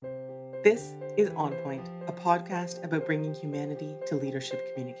This is On Point, a podcast about bringing humanity to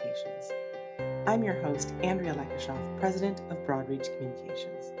leadership communications. I'm your host, Andrea Lekashoff, President of Broadreach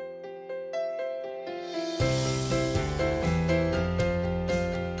Communications.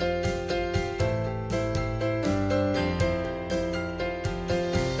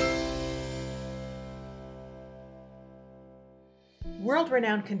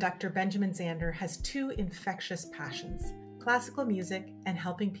 World-renowned conductor Benjamin Zander has two infectious passions: classical music and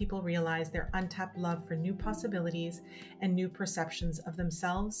helping people realize their untapped love for new possibilities and new perceptions of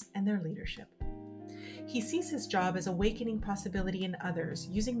themselves and their leadership. He sees his job as awakening possibility in others,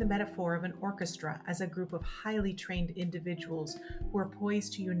 using the metaphor of an orchestra as a group of highly trained individuals who are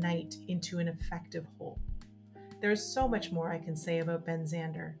poised to unite into an effective whole. There is so much more I can say about Ben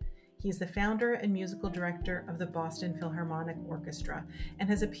Zander. He is the founder and musical director of the Boston Philharmonic Orchestra and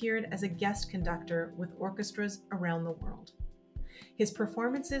has appeared as a guest conductor with orchestras around the world. His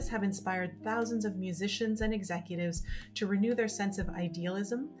performances have inspired thousands of musicians and executives to renew their sense of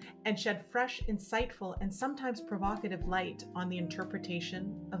idealism and shed fresh, insightful, and sometimes provocative light on the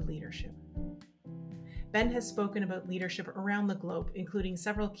interpretation of leadership. Ben has spoken about leadership around the globe, including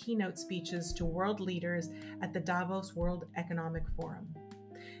several keynote speeches to world leaders at the Davos World Economic Forum.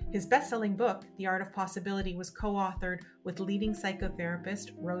 His best-selling book, The Art of Possibility, was co-authored with leading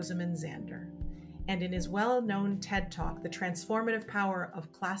psychotherapist Rosamund Zander. And in his well-known TED Talk, The Transformative Power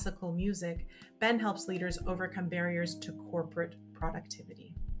of Classical Music, Ben helps leaders overcome barriers to corporate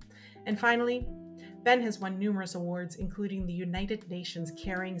productivity. And finally, Ben has won numerous awards, including the United Nations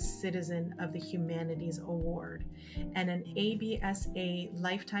Caring Citizen of the Humanities Award and an ABSA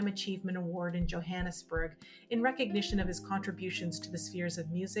Lifetime Achievement Award in Johannesburg in recognition of his contributions to the spheres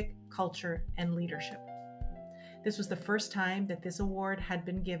of music, culture, and leadership. This was the first time that this award had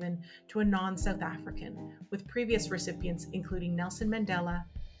been given to a non-South African, with previous recipients including Nelson Mandela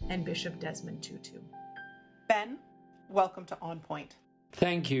and Bishop Desmond Tutu. Ben, welcome to On Point.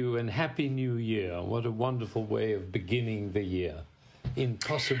 Thank you, and Happy New Year. What a wonderful way of beginning the year in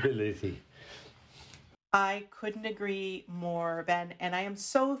possibility. I couldn't agree more, Ben, and I am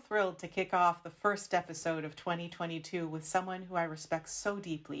so thrilled to kick off the first episode of 2022 with someone who I respect so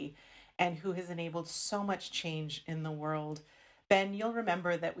deeply and who has enabled so much change in the world. Ben, you'll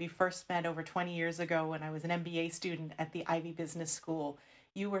remember that we first met over 20 years ago when I was an MBA student at the Ivey Business School.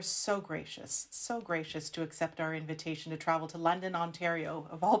 You were so gracious to accept our invitation to travel to London, Ontario,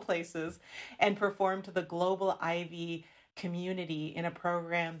 of all places, and perform to the global Ivey community in a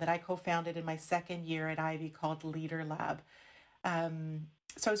program that I co-founded in my second year at Ivey called Leader Lab.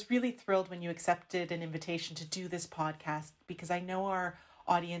 So I was really thrilled when you accepted an invitation to do this podcast, because I know our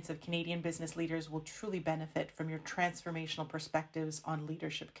audience of Canadian business leaders will truly benefit from your transformational perspectives on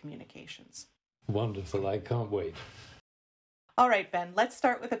leadership communications. Wonderful. I can't wait. All right, Ben, let's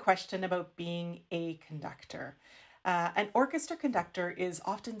start with a question about being a conductor. An orchestra conductor is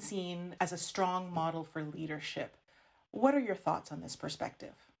often seen as a strong model for leadership. What are your thoughts on this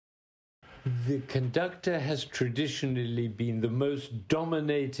perspective? The conductor has traditionally been the most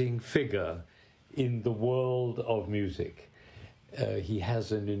dominating figure in the world of music. He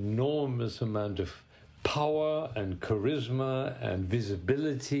has an enormous amount of power and charisma and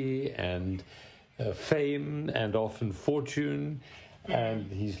visibility and fame and often fortune,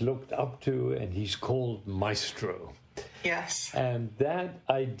 and he's looked up to, and he's called maestro. Yes. And that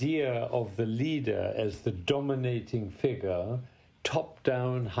idea of the leader as the dominating figure,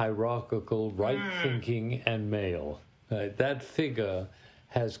 top-down, hierarchical, right-thinking, and male, that figure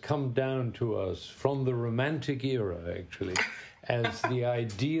has come down to us from the Romantic era, actually, as the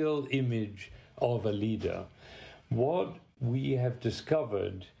ideal image of a leader. What we have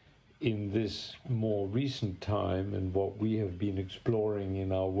discovered in this more recent time, and what we have been exploring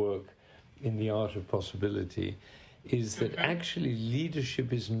in our work in the Art of Possibility, is that actually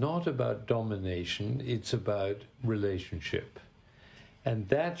leadership is not about domination, it's about relationship. And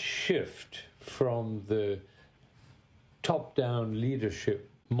that shift from the top-down leadership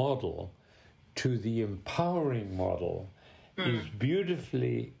model to the empowering model is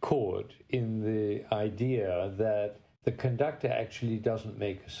beautifully caught in the idea that the conductor actually doesn't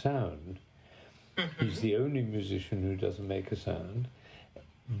make a sound. He's the only musician who doesn't make a sound,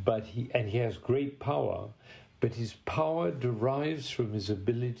 but he has great power, but his power derives from his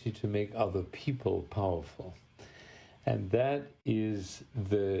ability to make other people powerful. And that is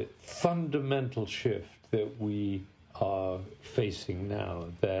the fundamental shift that we are facing now,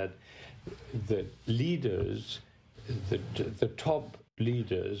 that leaders, the top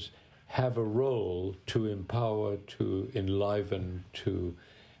leaders, have a role to empower, to enliven, to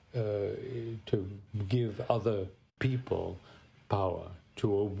give other people power,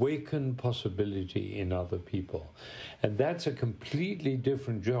 to awaken possibility in other people. And that's a completely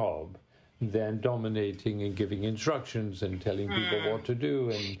different job than dominating and giving instructions and telling people what to do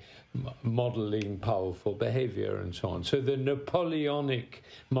and modeling powerful behavior and so on. So the Napoleonic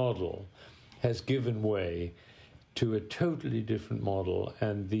model has given way to a totally different model,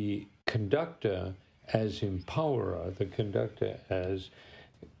 and the conductor as empowerer, the conductor as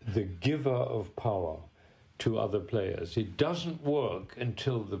the giver of power to other players. It doesn't work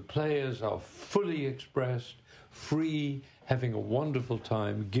until the players are fully expressed, free, having a wonderful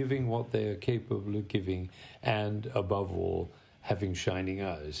time, giving what they are capable of giving, and above all, having shining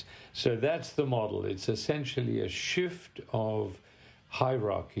eyes. So that's the model. It's essentially a shift of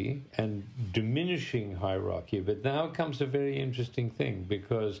hierarchy and diminishing hierarchy. But now comes a very interesting thing,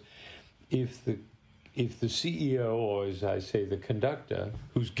 because if the CEO, or as I say, the conductor,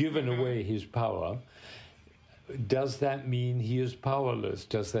 who's given away his power, does that mean he is powerless?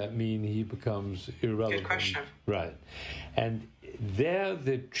 Does that mean he becomes irrelevant? Good question. Right. And there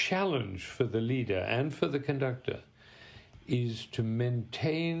the challenge for the leader and for the conductor is to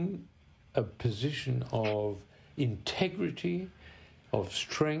maintain a position of integrity, of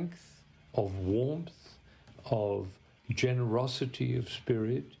strength, of warmth, of generosity of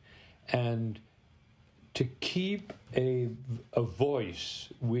spirit, and to keep a voice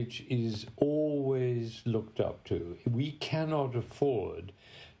which is always looked up to. We cannot afford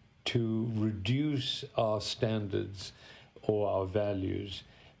to reduce our standards or our values,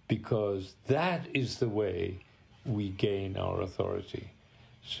 because that is the way we gain our authority.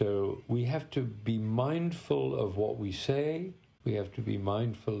 So we have to be mindful of what we say. We have to be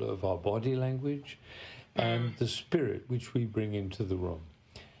mindful of our body language and the spirit which we bring into the room.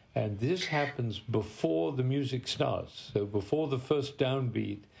 And this happens before the music starts. So before the first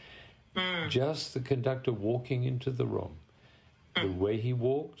downbeat, just the conductor walking into the room. The way he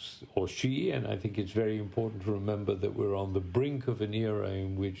walks, or she, and I think it's very important to remember that we're on the brink of an era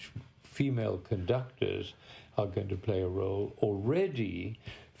in which female conductors are going to play a role. Already,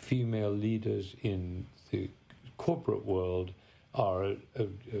 female leaders in the corporate world are a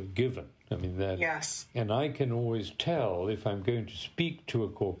given. I mean, that. Yes. And I can always tell if I'm going to speak to a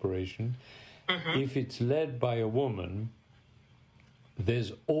corporation, if it's led by a woman,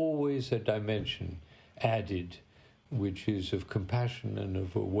 there's always a dimension added, which is of compassion and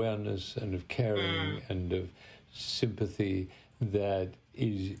of awareness and of caring and of sympathy that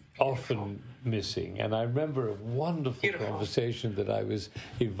is often missing. And I remember a wonderful conversation that I was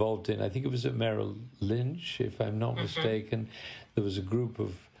involved in. I think it was at Merrill Lynch, if I'm not mistaken. There was a group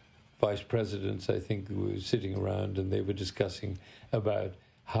of vice presidents, I think, who were sitting around, and they were discussing about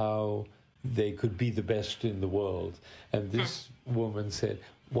how they could be the best in the world. And this woman said,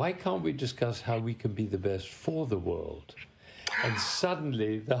 why can't we discuss how we can be the best for the world? And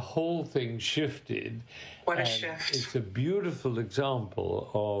suddenly the whole thing shifted. What a shift. It's a beautiful example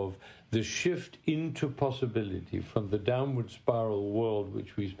of the shift into possibility from the downward spiral world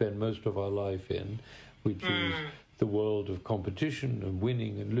which we spend most of our life in, which is the world of competition and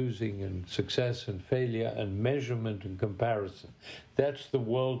winning and losing and success and failure and measurement and comparison. That's the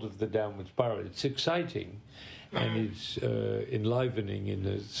world of the downward spiral. It's exciting and it's enlivening in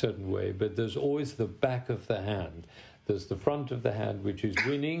a certain way, but there's always the back of the hand. There's the front of the hand, which is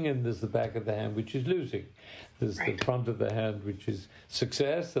winning, and there's the back of the hand, which is losing. There's the front of the hand, which is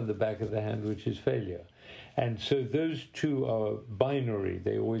success, and the back of the hand, which is failure. And so those two are binary.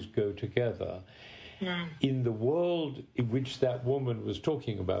 They always go together. In the world in which that woman was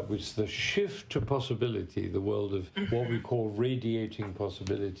talking about, which is the shift to possibility, the world of what we call radiating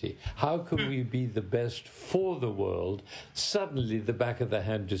possibility, how can we be the best for the world? Suddenly the back of the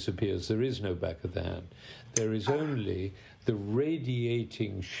hand disappears. There is no back of the hand. There is only the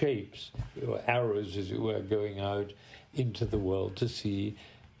radiating shapes, or arrows, as it were, going out into the world to see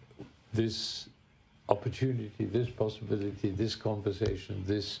this opportunity, this possibility, this conversation,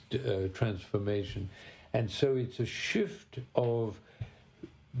 this transformation. And so it's a shift of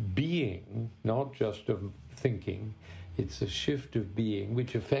being, not just of thinking. It's a shift of being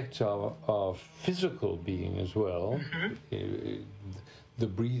which affects our physical being as well. The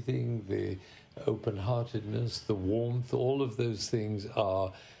breathing, the open-heartedness, the warmth, all of those things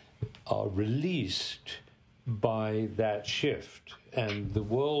are released by that shift. And the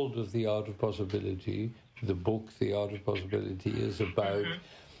world of the art of possibility, the book The Art of Possibility, is about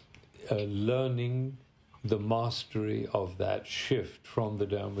learning the mastery of that shift from the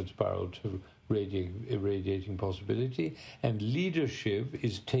downward spiral to irradiating possibility. And leadership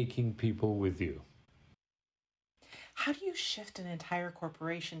is taking people with you. How do you shift an entire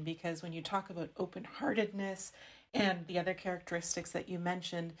corporation? Because when you talk about open-heartedness And the other characteristics that you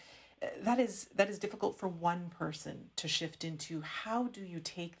mentioned, that is difficult for one person to shift into. How do you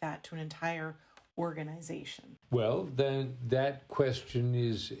take that to an entire organization? Well, then that question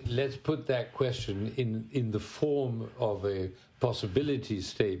is, let's put that question in the form of a possibility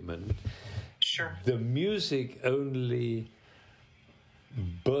statement. Sure. The music only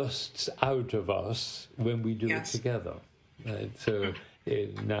bursts out of us when we do it together. Right? So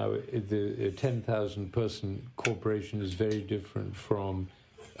now the 10,000 person corporation is very different from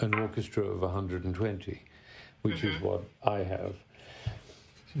an orchestra of 120, which is what I have.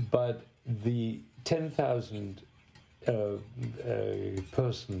 But the 10,000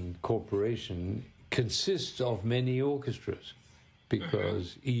 person corporation consists of many orchestras,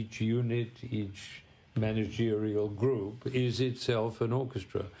 because each unit, each managerial group is itself an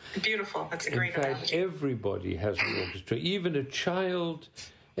orchestra. Beautiful. That's a great analogy. In fact, everybody has an orchestra. Even a child,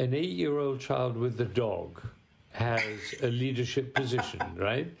 an 8-year-old child with a dog, has a leadership position,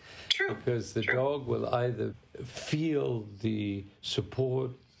 right? True. Because the dog will either feel the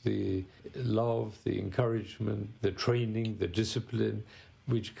support, the love, the encouragement, the training, the discipline,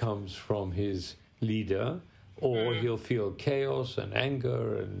 which comes from his leader, or he'll feel chaos and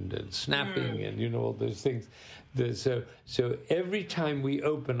anger and snapping and all those things. So every time we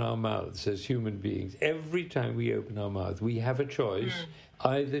open our mouths as human beings, every time we open our mouth, we have a choice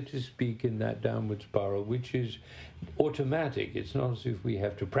either to speak in that downward spiral, which is automatic. It's not as if we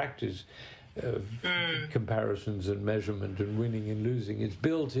have to practice comparisons and measurement and winning and losing. It's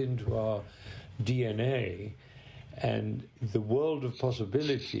built into our DNA. And the world of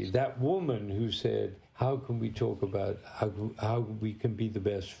possibility, that woman who said, how can we talk about how we can be the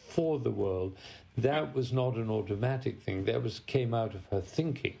best for the world? That was not an automatic thing. That came out of her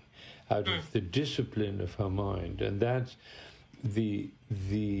thinking, out of the discipline of her mind. And that's the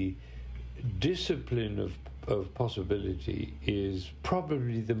discipline of possibility is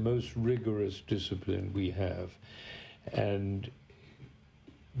probably the most rigorous discipline we have. And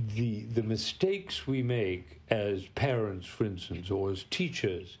the mistakes we make as parents, for instance, or as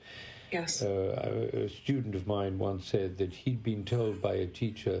teachers. Yes. A student of mine once said that he'd been told by a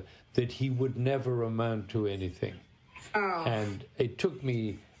teacher that he would never amount to anything. Oh. And it took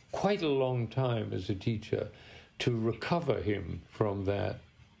me quite a long time as a teacher to recover him from that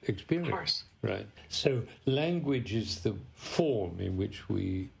experience. Of course. Right. So language is the form in which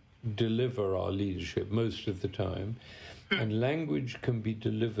we deliver our leadership most of the time. And language can be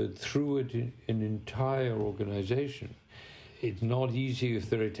delivered through an entire organization. It's not easy if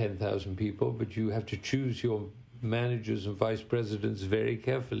there are 10,000 people, but you have to choose your managers and vice presidents very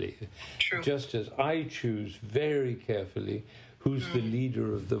carefully. True. Just as I choose very carefully who's the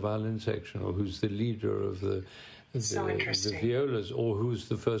leader of the violin section, or who's the leader of the violas, or who's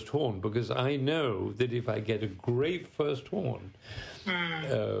the first horn, because I know that if I get a great first horn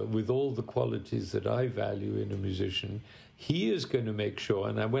with all the qualities that I value in a musician, he is going to make sure,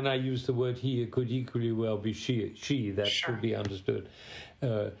 and when I use the word he, it could equally well be she that should be understood.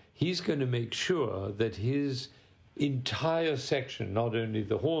 He's going to make sure that his entire section, not only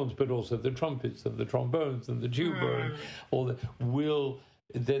the horns, but also the trumpets and the trombones and the tuba, and all that, will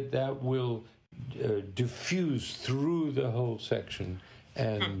diffuse through the whole section,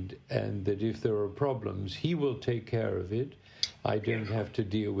 and that if there are problems, he will take care of it. I don't have to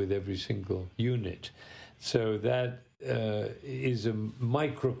deal with every single unit. So that is a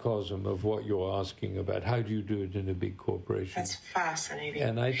microcosm of what you're asking about. How do you do it in a big corporation? That's fascinating.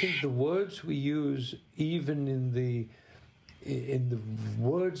 And I think the words we use, even in the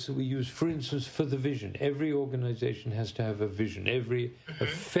words that we use, for instance, for the vision, every organization has to have a vision. Every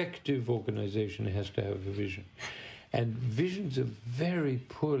effective organization has to have a vision. And visions are very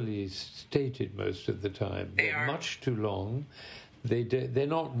poorly stated most of the time. They're much too long. They're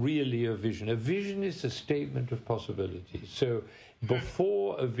not really a vision. A vision is a statement of possibility. So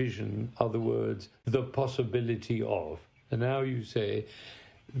before a vision are the words, the possibility of. And now you say,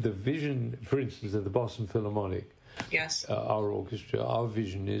 the vision, for instance, of the Boston Philharmonic, our orchestra, our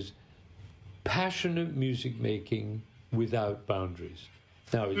vision is passionate music making without boundaries.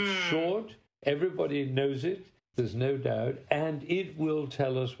 Now, it's short, everybody knows it, there's no doubt, and it will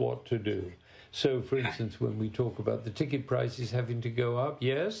tell us what to do. So, for instance, when we talk about the ticket prices having to go up,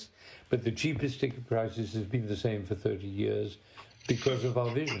 yes, but the cheapest ticket prices has been the same for 30 years because of our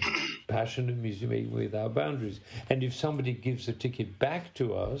vision. Passionate music making without boundaries. And if somebody gives a ticket back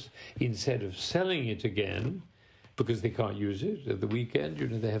to us, instead of selling it again, because they can't use it at the weekend,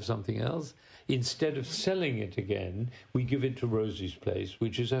 they have something else, instead of selling it again, we give it to Rosie's Place,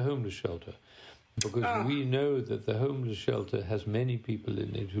 which is a homeless shelter. because we know that the homeless shelter has many people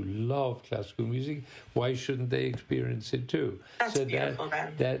in it who love classical music. Why shouldn't they experience it too? That's so beautiful,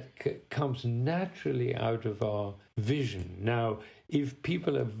 Ben. that comes naturally out of our vision. Now, if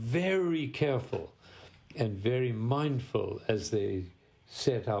people are very careful and very mindful as they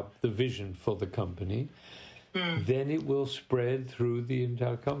set up the vision for the company, then it will spread through the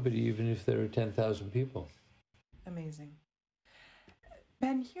entire company, even if there are 10,000 people. Amazing.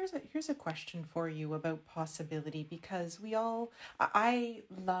 Ben, here's a question for you about possibility, because I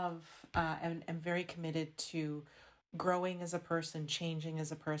love and am very committed to growing as a person, changing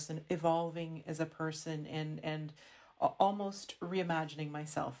as a person, evolving as a person, and almost reimagining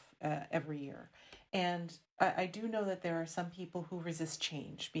myself every year. And I do know that there are some people who resist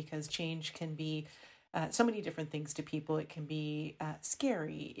change, because change can be so many different things to people. It can be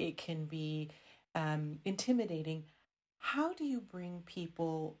scary. It can be intimidating. How do you bring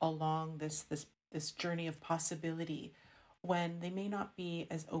people along this journey of possibility when they may not be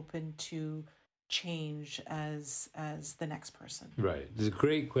as open to change as the next person? Right. It's a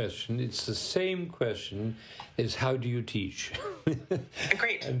great question. It's the same question as how do you teach?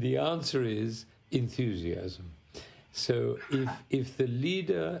 Great. And the answer is enthusiasm. So if the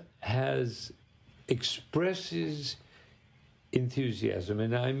leader expresses enthusiasm,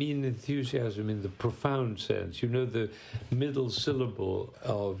 and I mean enthusiasm in the profound sense. You know, the middle syllable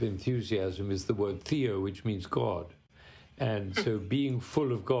of enthusiasm is the word theo, which means God. And so being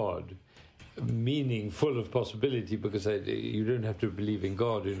full of God, meaning full of possibility, because you don't have to believe in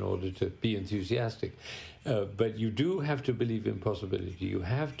God in order to be enthusiastic. But you do have to believe in possibility. You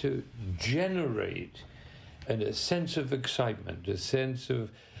have to generate a sense of excitement, a sense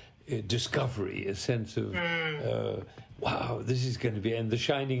of discovery, a sense of wow, this is going to be, and the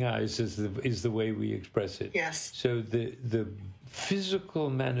shining eyes is the way we express it. Yes. So the physical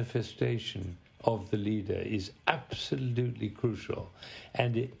manifestation of the leader is absolutely crucial,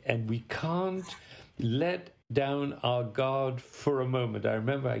 and we can't let down our guard for a moment. I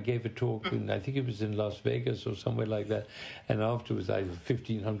remember I gave a talk I think it was in Las Vegas or somewhere like that, and afterwards I had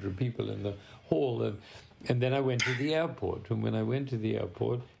 1,500 people in the hall, and then I went to the airport. And when I went to the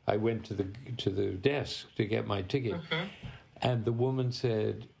airport, I went to the desk to get my ticket. And the woman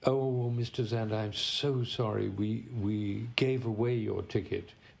said, "Oh, Mr. Zander, I'm so sorry. We gave away your ticket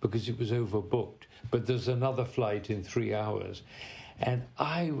because it was overbooked. But there's another flight in 3 hours." And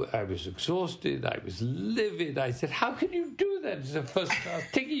I was exhausted. I was livid. I said, "How can you do that? It's a first-class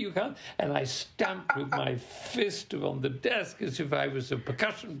ticket. You can't." And I stamped with my fist on the desk as if I was a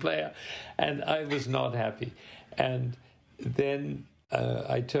percussion player. And I was not happy. And then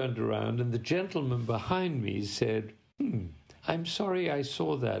I turned around, and the gentleman behind me said, "I'm sorry I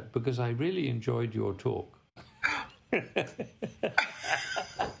saw that, because I really enjoyed your talk."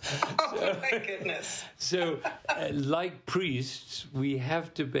 Oh, my goodness. So, like priests, we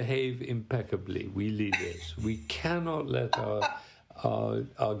have to behave impeccably, we leaders. We cannot let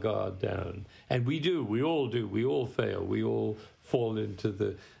our guard down. And we all do. We all fail. We all fall into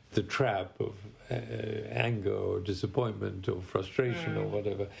the trap of anger or disappointment or frustration or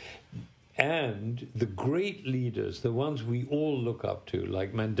whatever. And the great leaders, the ones we all look up to,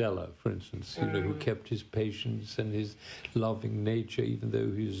 like Mandela, for instance, who kept his patience and his loving nature, even though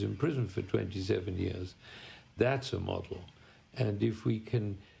he was in prison for 27 years. That's a model. And if we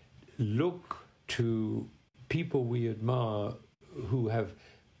can look to people we admire who have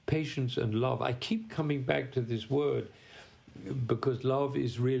patience and love, I keep coming back to this word, because love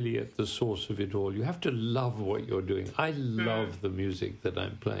is really at the source of it all. You have to love what you're doing. I love the music that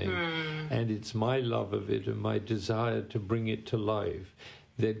I'm playing, and it's my love of it and my desire to bring it to life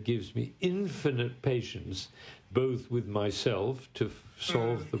that gives me infinite patience, both with myself to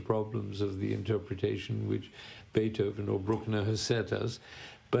solve the problems of the interpretation which Beethoven or Bruckner has set us,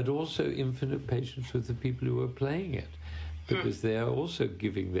 but also infinite patience with the people who are playing it, because they are also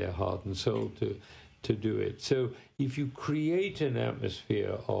giving their heart and soul to do it. So if you create an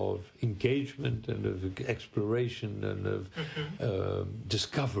atmosphere of engagement and of exploration and of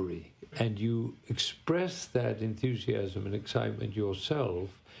discovery, and you express that enthusiasm and excitement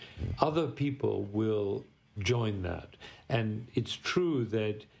yourself, other people will join that. And it's true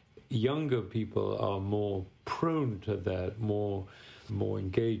that younger people are more prone to that, more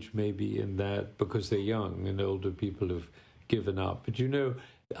engaged maybe in that because they're young, and older people have given up. But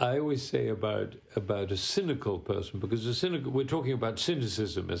I always say about a cynical person, because we're talking about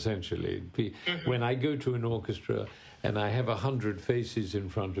cynicism essentially. When I go to an orchestra and I have 100 faces in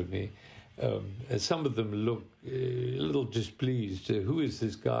front of me, Some of them look a little displeased. Who is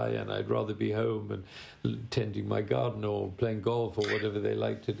this guy? And I'd rather be home and tending my garden or playing golf or whatever they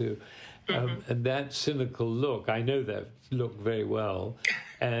like to do. And that cynical look, I know that look very well.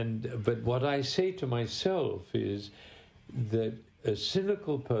 But what I say to myself is that a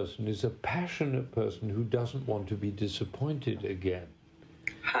cynical person is a passionate person who doesn't want to be disappointed again.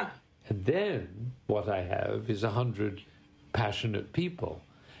 Huh. And then what I have is 100 passionate people.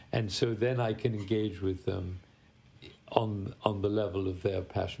 And so then I can engage with them on the level of their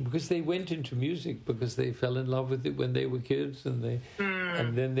passion, because they went into music because they fell in love with it when they were kids, and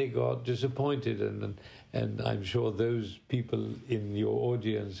then they got disappointed. And I'm sure those people in your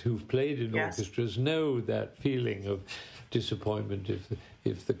audience who've played in orchestras know that feeling of disappointment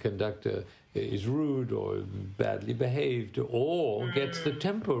if the conductor is rude or badly behaved or gets the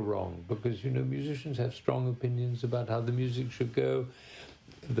tempo wrong, because musicians have strong opinions about how the music should go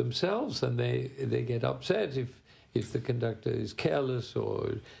themselves, and they get upset if the conductor is careless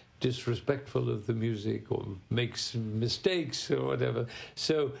or disrespectful of the music or makes mistakes or whatever.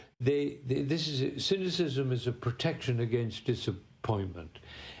 So cynicism is a protection against disappointment.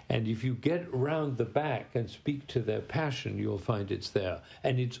 And if you get round the back and speak to their passion, you'll find it's there.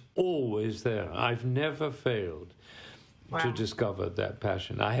 And it's always there. I've never failed to discover that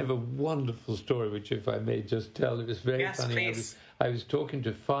passion. I have a wonderful story, which if I may just tell, it was very funny. Please. I was talking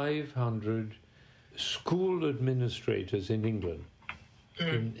to 500 school administrators in England,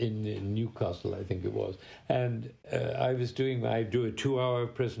 in Newcastle, I think it was. And I do a 2-hour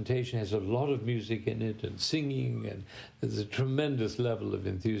presentation, has a lot of music in it and singing, and there's a tremendous level of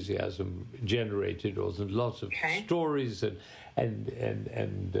enthusiasm generated, also lots of stories and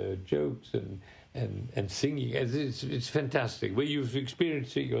jokes and singing. It's fantastic. Well, you've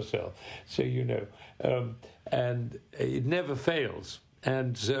experienced it yourself, so you know. And it never fails.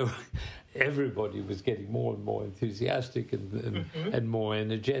 And so everybody was getting more and more enthusiastic and more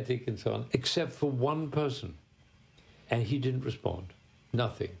energetic and so on, except for one person. And he didn't respond.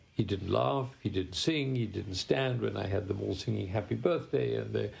 Nothing. He didn't laugh. He didn't sing. He didn't stand when I had them all singing Happy Birthday.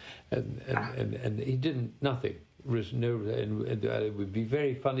 And he didn't, nothing. And it would be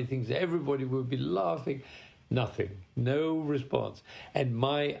very funny things. Everybody would be laughing. Nothing. No response. And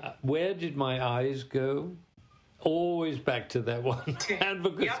where did my eyes go? Always back to that one man,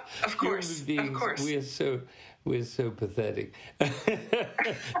 because of course. we're so pathetic.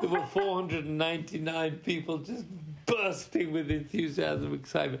 There were 499 people just bursting with enthusiasm,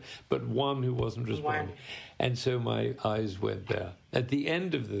 excitement, but one who wasn't responding. And so my eyes went there. At the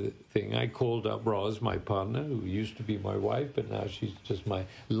end of the thing, I called up Roz, my partner, who used to be my wife, but now she's just my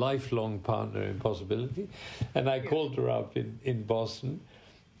lifelong partner in Possibility. And I called her up in Boston.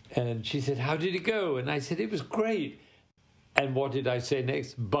 And she said, "How did it go?" And I said, "It was great." And what did I say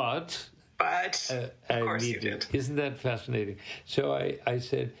next? But of course you did. Isn't that fascinating? So I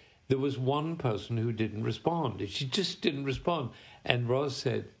said, there was one person who didn't respond. She just didn't respond. And Roz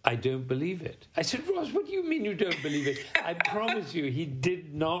said, "I don't believe it." I said, "Roz, what do you mean you don't believe it? I promise you, he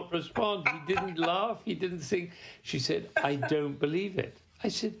did not respond. He didn't laugh. He didn't sing." She said, "I don't believe it." I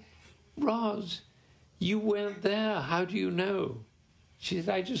said, "Roz, you weren't there. How do you know?" She said,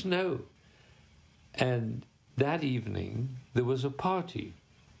 "I just know." And that evening, there was a party,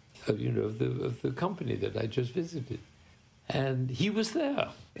 of the company that I just visited. And he was there.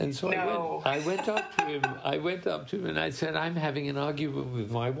 And so I went up to him and I said, "I'm having an argument with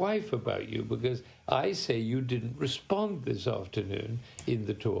my wife about you because I say you didn't respond this afternoon in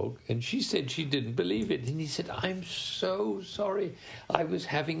the talk." And she said she didn't believe it. And he said, "I'm so sorry. I was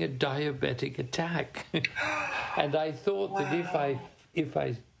having a diabetic attack." And I thought that if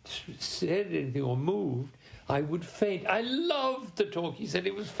I said anything or moved, I would faint. I loved the talk. He said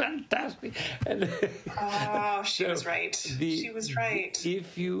it was fantastic. And she was right. She was right.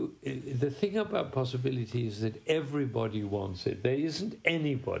 The thing about Possibility is that everybody wants it. There isn't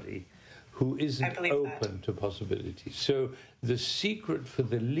anybody who isn't open to possibility. So the secret for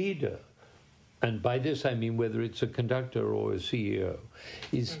the leader, and by this I mean whether it's a conductor or a CEO,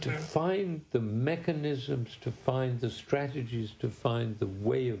 is to find the mechanisms, to find the strategies, to find the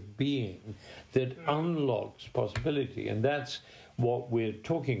way of being that unlocks possibility. And that's what we're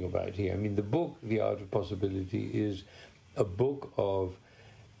talking about here. I mean, the book, The Art of Possibility, is a book of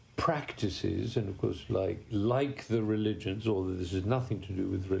practices, and of course, like the religions, although this has nothing to do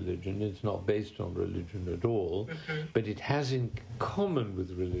with religion, it's not based on religion at all, but it has in common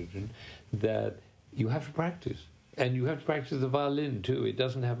with religion that you have to practice. And you have to practice the violin too. It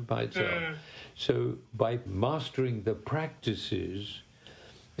doesn't happen by itself. So by mastering the practices,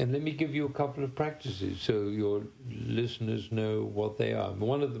 And let me give you a couple of practices so your listeners know what they are.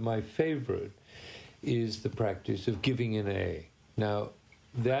 One of my favorite is the practice of giving an A. Now,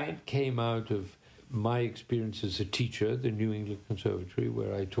 that came out of my experience as a teacher at the New England Conservatory,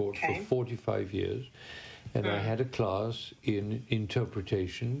 where I taught for 45 years. And I had a class in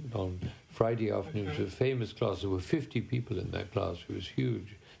interpretation on Friday afternoons, a famous class. There were 50 people in that class. It was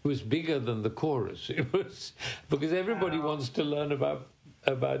huge. It was bigger than the chorus. It was because everybody wants to learn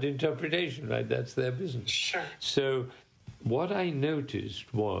about interpretation, right? That's their business. Sure. So what I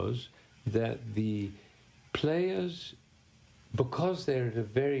noticed was that the players, because they're at a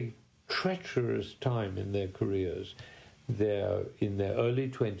very treacherous time in their careers, they're in their early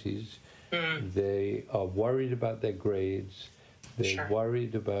 20s, they are worried about their grades, they're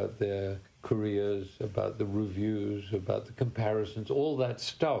worried about their careers, about the reviews, about the comparisons, all that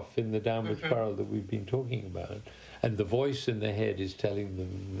stuff in the downward spiral that we've been talking about. And the voice in their head is telling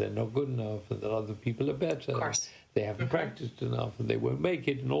them they're not good enough and that other people are better. Of course. They haven't practiced enough and they won't make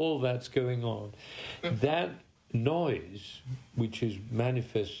it, and all that's going on. That noise, which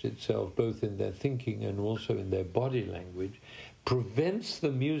manifests itself both in their thinking and also in their body language, prevents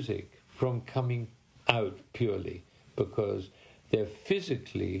the music from coming out purely because they're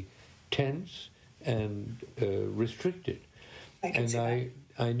physically tense and restricted. I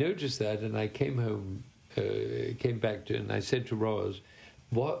noticed that, and I came home, came back to, and I said to Roz,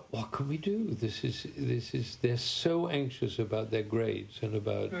 what can we do? This is they're so anxious about their grades and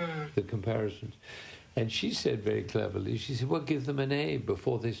about the comparisons. And she said very cleverly, she said, well, give them an A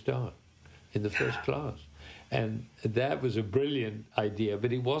before they start in the first class. And that was a brilliant idea,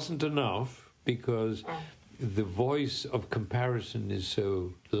 but it wasn't enough because the voice of comparison is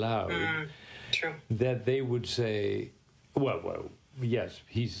so loud that they would say, well, yes,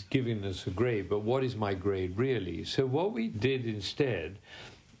 he's giving us a grade, but what is my grade really? So what we did instead,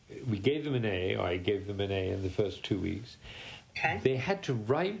 we gave them an A, or I gave them an A in the first 2 weeks. They had to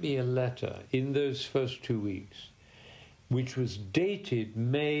write me a letter in those first 2 weeks, which was dated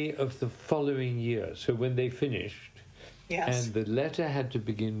May of the following year. So when they finished, and the letter had to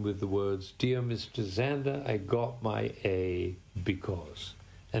begin with the words, "Dear Mr. Zander, I got my A because."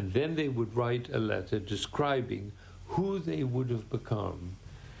 And then they would write a letter describing who they would have become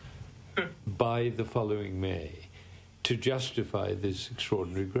by the following May to justify this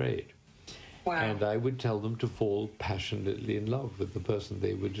extraordinary grade. Wow. And I would tell them to fall passionately in love with the person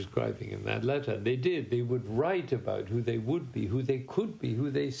they were describing in that letter. And they did. They would write about who they would be, who they could be,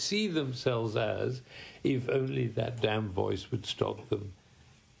 who they see themselves as, if only that damn voice would stop them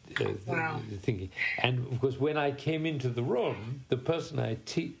thinking. And, of course, when I came into the room, the person I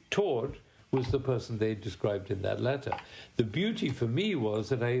taught was the person they described in that letter. The beauty for me was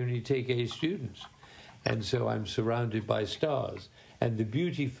that I only take A students. And so I'm surrounded by stars. And the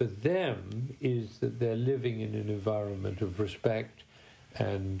beauty for them is that they're living in an environment of respect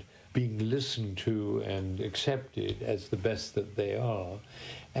and being listened to and accepted as the best that they are.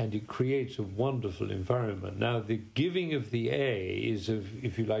 And it creates a wonderful environment. Now, the giving of the A is,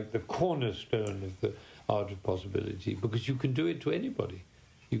 if you like, the cornerstone of the art of possibility, because you can do it to anybody.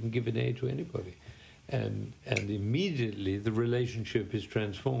 You can give an A to anybody. And immediately the relationship is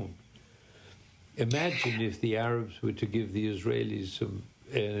transformed. Imagine if the Arabs were to give the Israelis an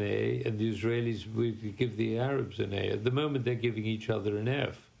A and the Israelis were to give the Arabs an A. At the moment, they're giving each other an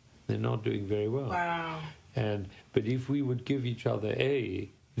F. They're not doing very well. Wow. But if we would give each other A,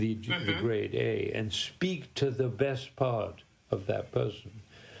 the grade A, and speak to the best part of that person,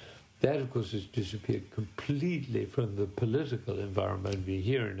 that, of course, has disappeared completely from the political environment we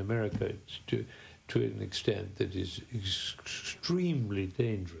here in America. It's to an extent that is extremely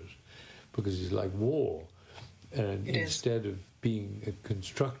dangerous, because it's like war. And instead of being a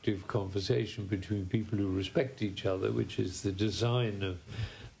constructive conversation between people who respect each other, which is the design of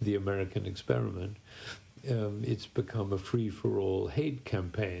the American experiment, it's become a free-for-all hate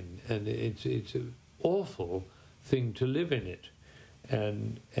campaign. And it's an awful thing to live in it.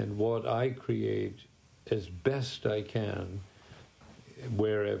 And what I create as best I can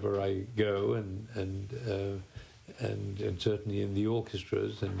wherever I go, and certainly in the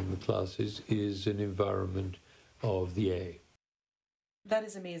orchestras and in the classes, is an environment of the A. That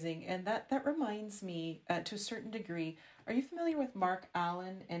is amazing. And that reminds me, to a certain degree, are you familiar with Mark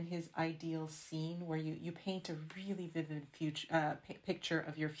Allen and his ideal scene, where you paint a really vivid picture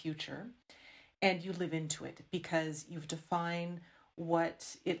of your future and you live into it because you've defined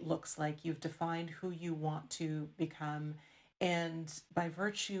what it looks like, you've defined who you want to become, and by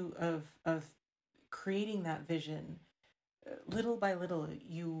virtue of creating that vision, little by little,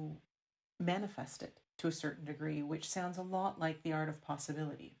 you manifest it to a certain degree, which sounds a lot like the art of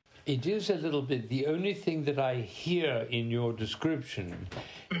possibility. It is a little bit. The only thing that I hear in your description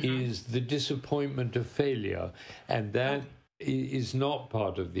is the disappointment of failure, and that is not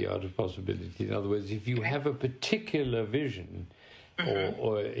part of the art of possibility. In other words, if you have a particular vision,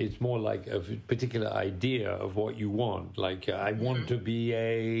 or it's more like a particular idea of what you want, like I want to be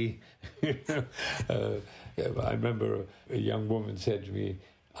a... I remember a young woman said to me,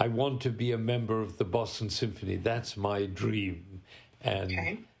 I want to be a member of the Boston Symphony. That's my dream.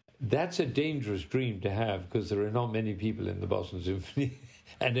 And that's a dangerous dream to have, because there are not many people in the Boston Symphony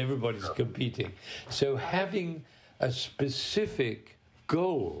and everybody's competing. So having a specific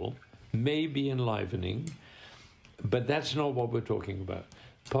goal may be enlivening, but that's not what we're talking about.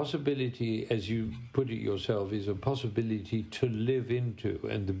 Possibility, as you put it yourself, is a possibility to live into.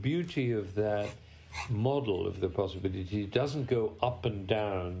 And the beauty of that model of the possibility doesn't go up and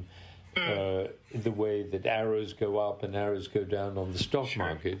down the way that arrows go up and arrows go down on the stock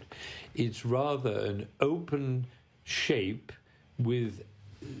market. It's rather an open shape with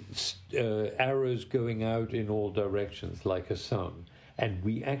arrows going out in all directions like a sun. And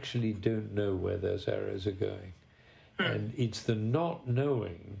we actually don't know where those arrows are going. And it's the not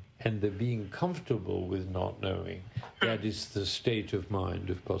knowing and the being comfortable with not knowing that is the state of mind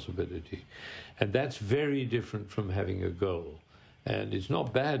of possibility. And that's very different from having a goal. And it's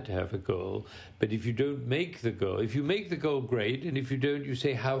not bad to have a goal, but if you don't make the goal, if you make the goal, great, and if you don't, you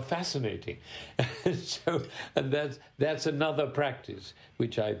say, how fascinating. And that's another practice,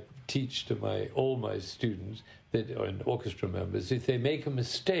 which I teach to all my students and orchestra members. If they make a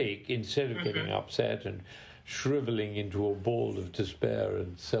mistake, instead of getting upset and shriveling into a ball of despair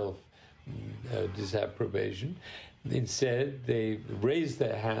and self-disapprobation, instead, they raise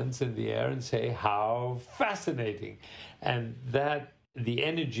their hands in the air and say, how fascinating. And that the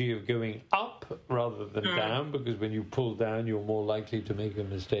energy of going up rather than down, because when you pull down, you're more likely to make a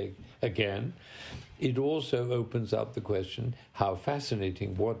mistake again. It also opens up the question, how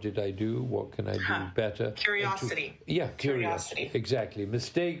fascinating. What did I do? What can I do better? Curiosity. Curiosity. Exactly.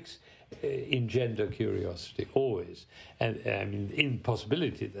 Mistakes engender curiosity, always. And I mean, in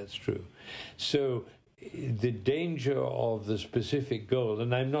possibility, that's true. So the danger of the specific goal,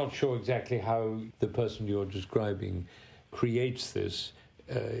 and I'm not sure exactly how the person you're describing creates this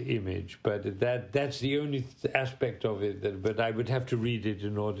image, but that's the only aspect of it. But I would have to read it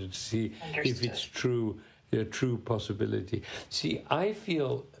in order to see if it's true, a true possibility. See, I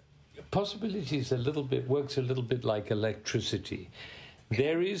feel possibility works a little bit like electricity.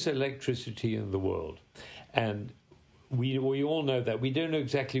 There is electricity in the world, and we all know that. We don't know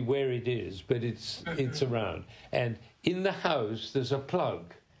exactly where it is, but it's around. And in the house, there's a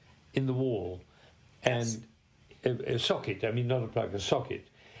plug in the wall, and a socket. I mean, not a plug, a socket.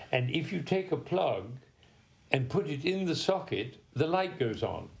 And if you take a plug and put it in the socket, the light goes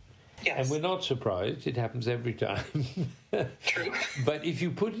on. Yes. And we're not surprised; it happens every time. True. But if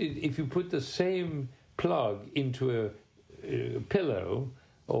you put the same plug into a pillow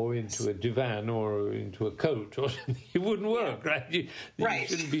or into a divan or into a coat or something, it wouldn't work, right? You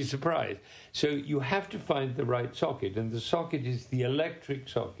shouldn't be surprised. So you have to find the right socket, and the socket is the electric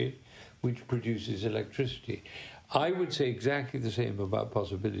socket which produces electricity. I would say exactly the same about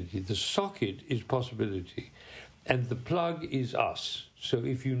possibility. The socket is possibility, and the plug is us. So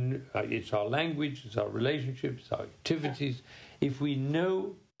if it's our language, it's our relationships, our activities. If we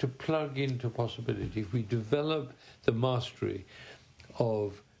know to plug into possibility, if we develop the mastery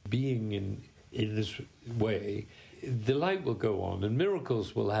of being in this way, the light will go on and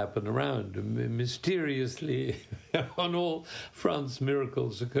miracles will happen around. Mysteriously, on all fronts,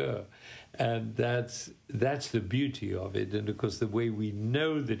 miracles occur. And that's the beauty of it. And of course, the way we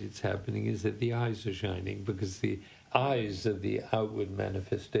know that it's happening is that the eyes are shining, because the eyes are the outward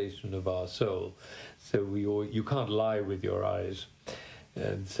manifestation of our soul. So you can't lie with your eyes.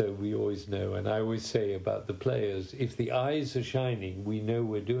 And so we always know, and I always say about the players, if the eyes are shining, we know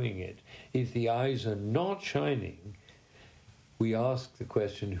we're doing it. If the eyes are not shining, we ask the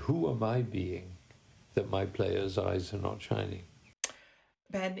question, who am I being that my players' eyes are not shining?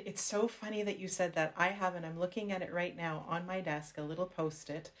 Ben, it's so funny that you said that. I have, and I'm looking at it right now on my desk, a little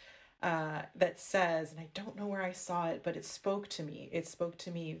Post-it that says, and I don't know where I saw it, but it spoke to me. It spoke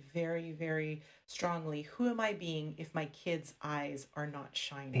to me very, very strongly. Who am I being if my kids' eyes are not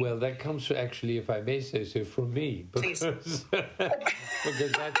shining? Well, that comes to, actually, if I may say so, from me. Because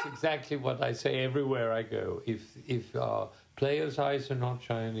that's exactly what I say everywhere I go. If our players' eyes are not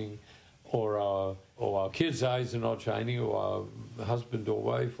shining, or our kids' eyes are not shining, or our husband or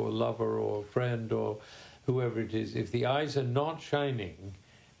wife or lover or friend or whoever it is, if the eyes are not shining,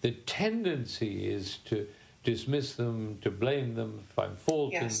 The tendency is to dismiss them, to blame them, find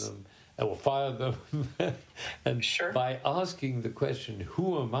fault in them, or fire them. And by asking the question,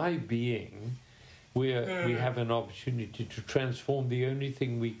 who am I being, we have an opportunity to transform the only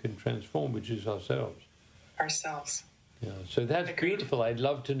thing we can transform, which is ourselves. Yeah, so that's beautiful. I'd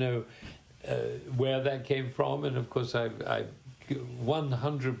love to know where that came from, and of course I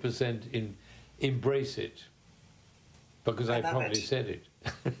 100% embrace it, because I probably said it.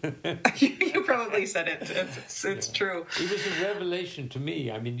 You probably said it. It's true. It was a revelation to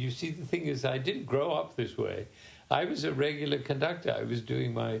me. I mean, you see, the thing is, I didn't grow up this way. I was a regular conductor. I was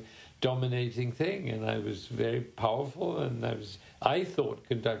doing my dominating thing, and I was very powerful, and I thought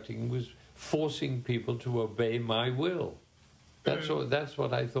conducting was forcing people to obey my will. That's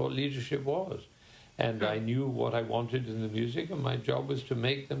what I thought leadership was. And I knew what I wanted in the music, and my job was to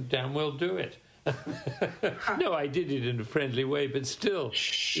make them damn well do it. No, I did it in a friendly way, but still,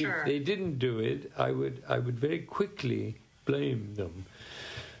 if they didn't do it, I would very quickly blame them.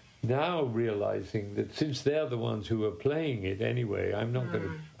 Now realizing that since they're the ones who are playing it anyway, I'm not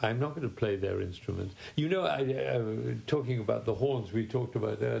going to play their instruments. You know, talking about the horns we talked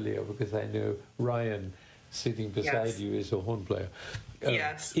about earlier, because I know Ryan sitting beside you is a horn player.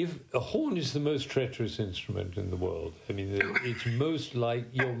 If a horn is the most treacherous instrument in the world, I mean, it's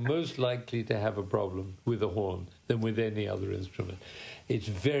you're most likely to have a problem with a horn than with any other instrument. It's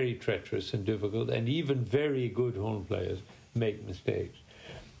very treacherous and difficult, and even very good horn players make mistakes.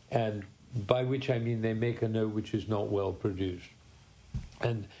 And by which I mean they make a note which is not well produced.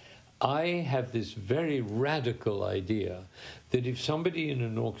 And I have this very radical idea that if somebody in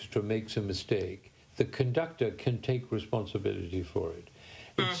an orchestra makes a mistake, the conductor can take responsibility for it.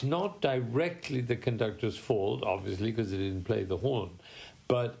 It's not directly the conductor's fault, obviously, because they didn't play the horn,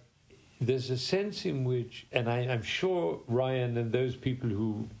 but there's a sense in which, and I'm sure Ryan and those people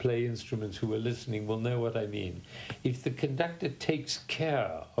who play instruments who are listening will know what I mean. If the conductor takes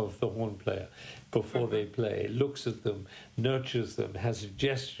care of the horn player before they play, looks at them, nurtures them, has a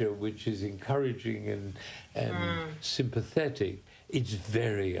gesture which is encouraging and sympathetic, it's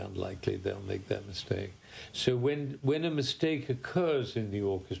very unlikely they'll make that mistake. So when a mistake occurs in the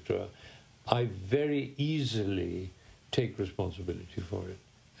orchestra, I very easily take responsibility for it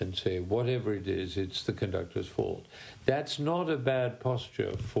and say, whatever it is, it's the conductor's fault. That's not a bad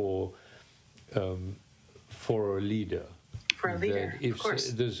posture for a leader. For a leader, of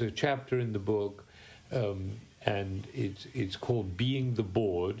course. There's a chapter in the book, and it's called Being the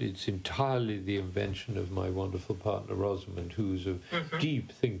Board. It's entirely the invention of my wonderful partner, Rosamund, who's a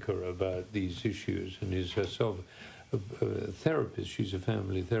deep thinker about these issues and is herself a therapist. She's a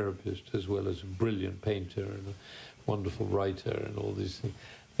family therapist, as well as a brilliant painter and a wonderful writer and all these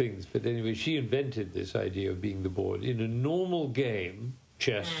things. But anyway, she invented this idea of being the board. In a normal game,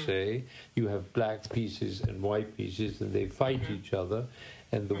 chess, say, you have black pieces and white pieces, and they fight each other,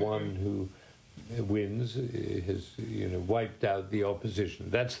 and the one who wins has wiped out the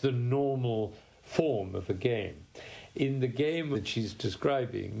opposition. That's the normal form of a game. In the game that she's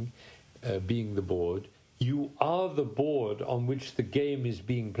describing, being the board, you are the board on which the game is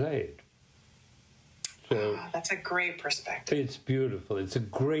being played. So that's a great perspective. It's beautiful. It's a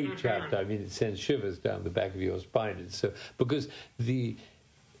great chapter. I mean, it sends shivers down the back of your spine. It's so, because the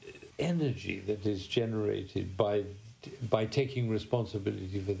energy that is generated by taking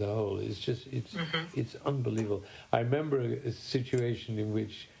responsibility for the whole is just it's unbelievable. I remember a situation in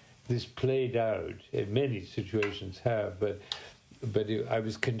which this played out. Many situations have, but I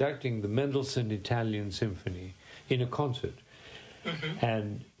was conducting the Mendelssohn Italian Symphony in a concert,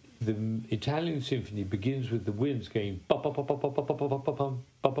 and the Italian symphony begins with the winds going and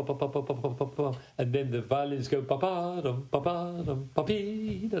then the violins go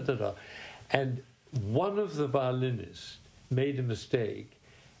and one of the violinists made a mistake,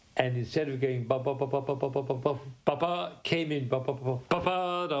 and instead of going came in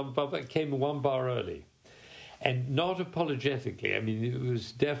came one bar early, and not apologetically. I mean, it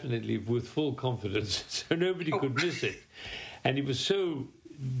was definitely with full confidence, so nobody could miss it, and it was so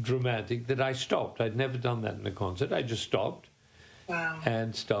dramatic that I stopped. I'd never done that in a concert. I just stopped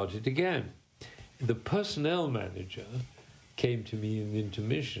and started again. The personnel manager came to me in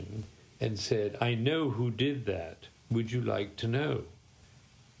intermission and said, I know who did that. Would you like to know?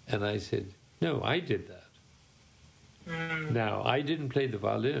 And I said, no, I did that. Now, I didn't play the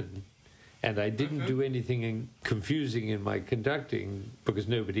violin, and I didn't do anything confusing in my conducting because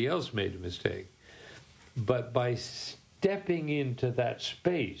nobody else made a mistake. But by stepping into that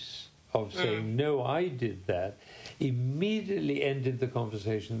space of saying, no, I did that, immediately ended the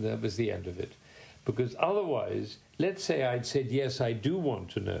conversation. That was the end of it. Because otherwise, let's say I'd said, yes, I do want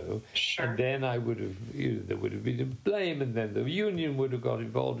to know, Sure. and then I would have, there would have been blame, and then the union would have got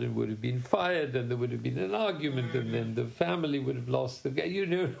involved and would have been fired, and there would have been an argument, and then the family would have lost the,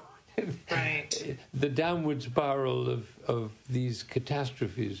 Right. the downward spiral of these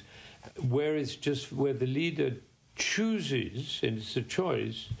catastrophes, where it's just where the leader chooses, and it's a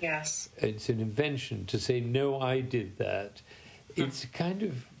choice, Yes. it's an invention to say, no, I did that. It's kind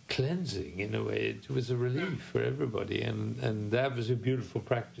of cleansing in a way. It was a relief for everybody, and that was a beautiful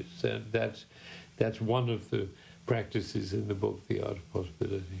practice. And that's one of the practices in the book, The Art of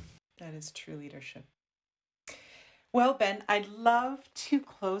Possibility. That is true leadership. Well, Ben, I'd love to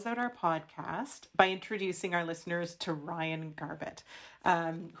close out our podcast by introducing our listeners to Ryan Garbett,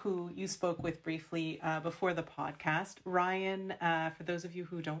 who you spoke with briefly before the podcast. Ryan, for those of you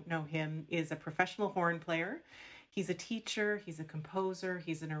who don't know him, is a professional horn player. He's a teacher, he's a composer,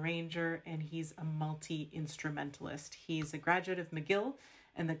 he's an arranger, and he's a multi-instrumentalist. He's a graduate of McGill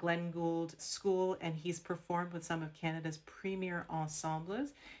and the Glenn Gould School, and he's performed with some of Canada's premier ensembles,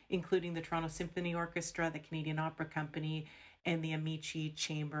 including the Toronto Symphony Orchestra, the Canadian Opera Company, and the Amici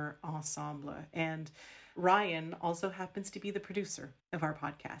Chamber Ensemble. And Ryan also happens to be the producer of our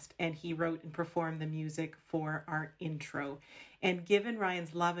podcast, and he wrote and performed the music for our intro. And given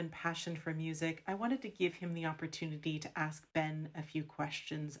Ryan's love and passion for music, I wanted to give him the opportunity to ask Ben a few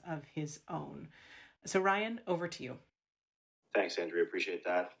questions of his own. So Ryan, over to you. Thanks, Andrea. Appreciate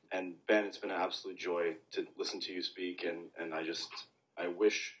that. And Ben, it's been an absolute joy to listen to you speak. And I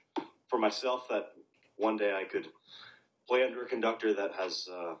wish for myself that one day I could play under a conductor that has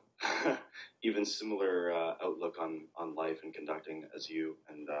even similar outlook on life and conducting as you.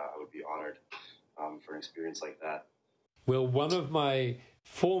 And I would be honored for an experience like that. Well, one of my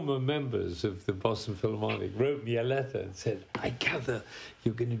former members of the Boston Philharmonic wrote me a letter and said, I gather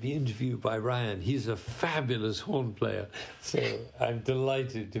you're going to be interviewed by Ryan. He's a fabulous horn player. So I'm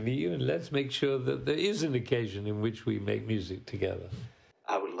delighted to meet you, and let's make sure that there is an occasion in which we make music together.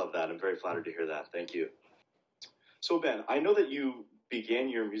 I would love that. I'm very flattered to hear that. Thank you. So, Ben, I know that you began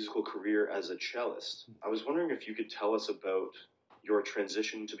your musical career as a cellist. I was wondering if you could tell us about your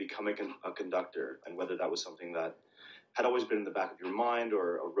transition to becoming a conductor, and whether that was something that had always been in the back of your mind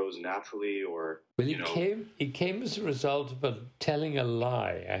or arose naturally, or... Well, it came as a result of telling a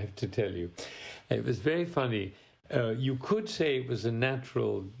lie, I have to tell you. It was very funny. You could say it was a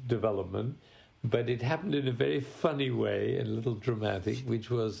natural development, but it happened in a very funny way, a little dramatic, which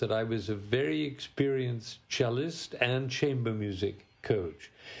was that I was a very experienced cellist and chamber music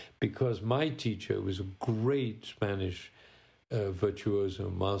coach, because my teacher was a great Spanish virtuoso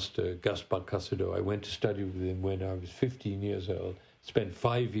master, Gaspar Casado. I went to study with him when I was 15 years old, spent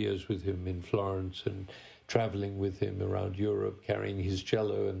 5 years with him in Florence and traveling with him around Europe, carrying his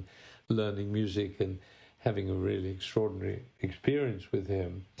cello and learning music and having a really extraordinary experience with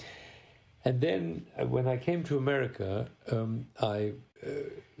him. And then when I came to America, I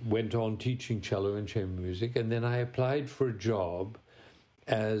went on teaching cello and chamber music, and then I applied for a job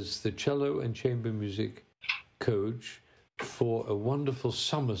as the cello and chamber music coach for a wonderful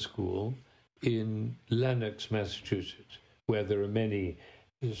summer school in Lenox, Massachusetts, where there are many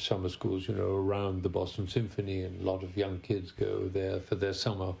summer schools, around the Boston Symphony, and a lot of young kids go there for their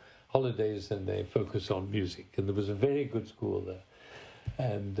summer holidays, and they focus on music. And there was a very good school there.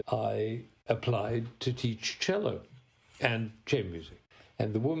 And I applied to teach cello and chamber music.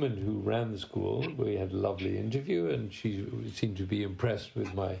 And the woman who ran the school, we had a lovely interview, and she seemed to be impressed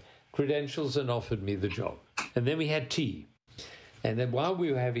with my credentials and offered me the job. And then we had tea. And then while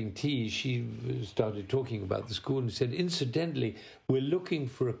we were having tea, she started talking about the school and said, incidentally, we're looking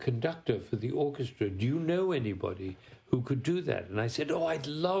for a conductor for the orchestra. Do you know anybody who could do that? And I said, oh, I'd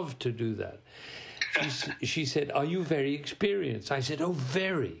love to do that. She said, are you very experienced? I said, oh,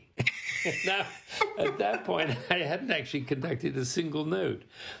 very. Now, at that point, I hadn't actually conducted a single note.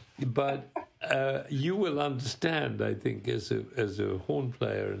 But you will understand, I think, as a horn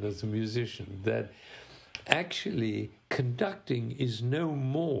player and as a musician, that actually conducting is no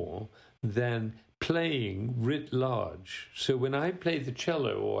more than playing writ large. So when I play the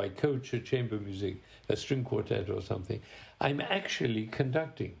cello or I coach a chamber music, a string quartet or something, I'm actually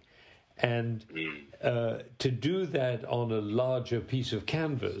conducting. And to do that on a larger piece of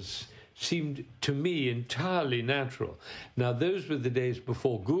canvas seemed to me entirely natural. Now, those were the days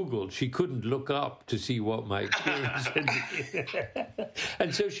before Google. She couldn't look up to see what my experience had been.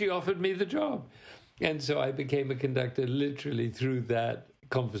 And so she offered me the job. And so I became a conductor literally through that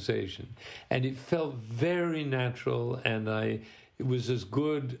conversation. And it felt very natural, and it was as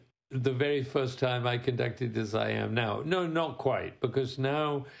good the very first time I conducted as I am now. No, not quite, because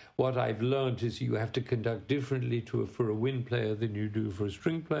now what I've learned is you have to conduct differently for a wind player than you do for a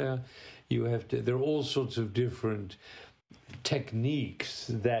string player. There are all sorts of different techniques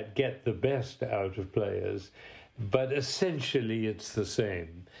that get the best out of players, but essentially it's the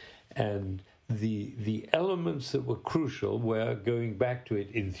same. And the elements that were crucial were, going back to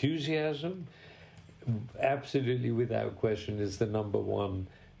it, enthusiasm, absolutely without question, is the number one.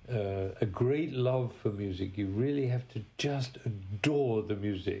 A great love for music. You really have to just adore the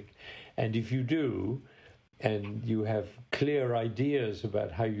music. And if you do, and you have clear ideas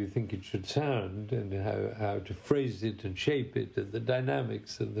about how you think it should sound and how to phrase it and shape it and the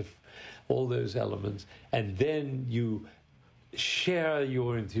dynamics and all those elements, and then you share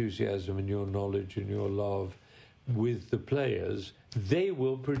your enthusiasm and your knowledge and your love with the players, they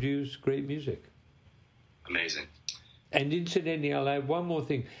will produce great music. Amazing. And incidentally, I'll add one more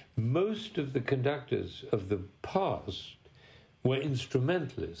thing. Most of the conductors of the past were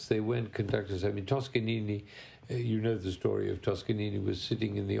instrumentalists. They weren't conductors. I mean, Toscanini, you know the story of Toscanini, was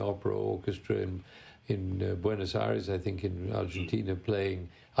sitting in the opera orchestra in Buenos Aires, I think in Argentina, playing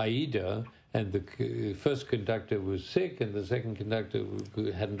Aida, and the first conductor was sick and the second conductor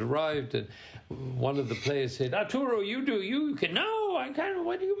hadn't arrived, and one of the players said, Arturo, you can, no, I can't,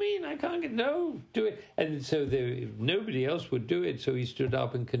 what do you mean, I can't get, no, do it. And so nobody else would do it, so he stood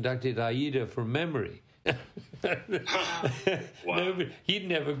up and conducted Aida from memory. Wow. He'd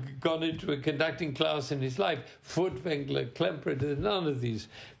never gone into a conducting class in his life. Furtwängler, Klemperer, none of these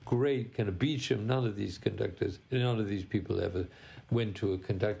great kind of Beecham, none of these people ever went to a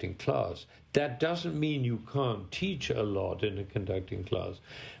conducting class. That doesn't mean you can't teach a lot in a conducting class,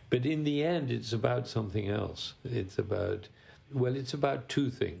 but in the end it's about something else. It's about two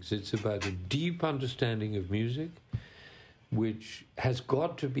things. It's about a deep understanding of music, which has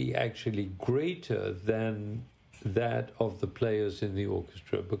got to be actually greater than that of the players in the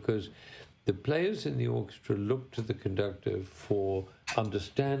orchestra, because the players in the orchestra look to the conductor for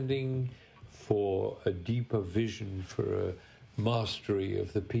understanding, for a deeper vision, for a mastery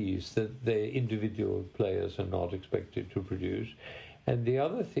of the piece that the individual players are not expected to produce. And the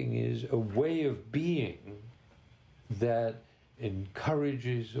other thing is a way of being that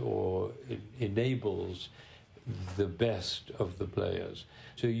encourages or enables the best of the players.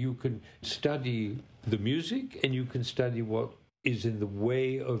 So you can study the music and you can study what is in the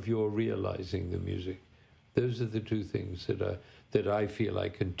way of your realizing the music. Those are the two things that I feel I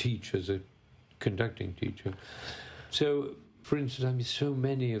can teach as a conducting teacher. So, for instance, I mean, so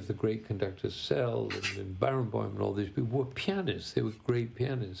many of the great conductors, Sell and Barenboim and all these people, were pianists. They were great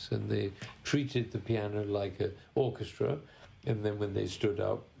pianists, and they treated the piano like an orchestra. And then when they stood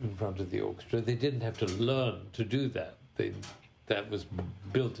up in front of the orchestra, they didn't have to learn to do that. That was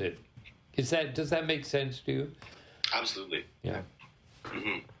built in. Does that make sense to you? Absolutely. Yeah.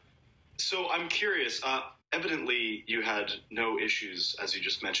 Mm-hmm. So I'm curious. Evidently, you had no issues, as you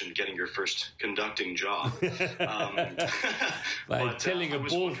just mentioned, getting your first conducting job. By telling a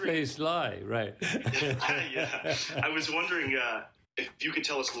bald-faced lie, right? Yeah. I was wondering if you could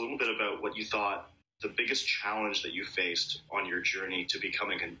tell us a little bit about what you thought the biggest challenge that you faced on your journey to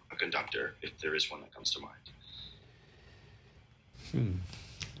becoming a conductor, if there is one that comes to mind.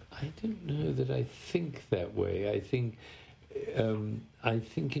 I don't know that I think that way. I think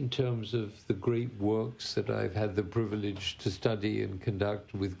in terms of the great works that I've had the privilege to study and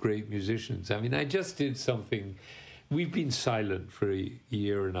conduct with great musicians. I mean, I just did something. We've been silent for a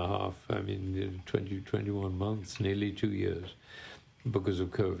year and a half. I mean, 21 months, nearly 2 years, because of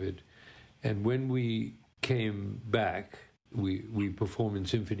COVID. And when we came back, we performed in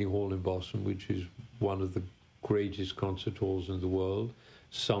Symphony Hall in Boston, which is one of the greatest concert halls in the world.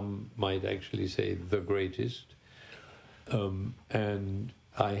 Some might actually say the greatest. And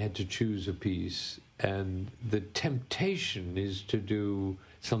I had to choose a piece. And the temptation is to do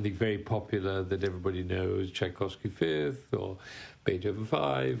something very popular that everybody knows, Tchaikovsky Fifth or Beethoven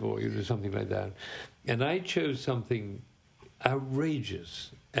Five, or something like that. And I chose something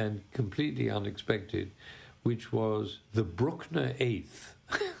outrageous and completely unexpected, which was the Bruckner Eighth.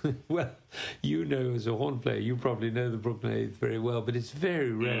 Well, as a horn player, you probably know the Bruckner Eighth very well, but it's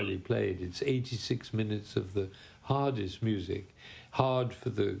very rarely played. It's 86 minutes of the hardest music, hard for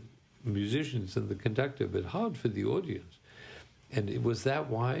the musicians and the conductor, but hard for the audience. And it was that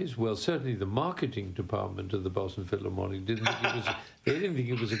wise? Well, certainly the marketing department of the Boston Philharmonic didn't think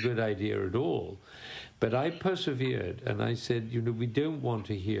it was a good idea at all. But I persevered, and I said, we don't want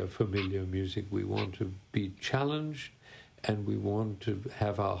to hear familiar music. We want to be challenged, and we want to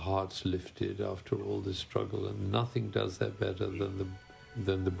have our hearts lifted after all this struggle. And nothing does that better than the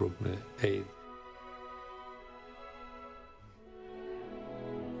than the Bruckner 8th.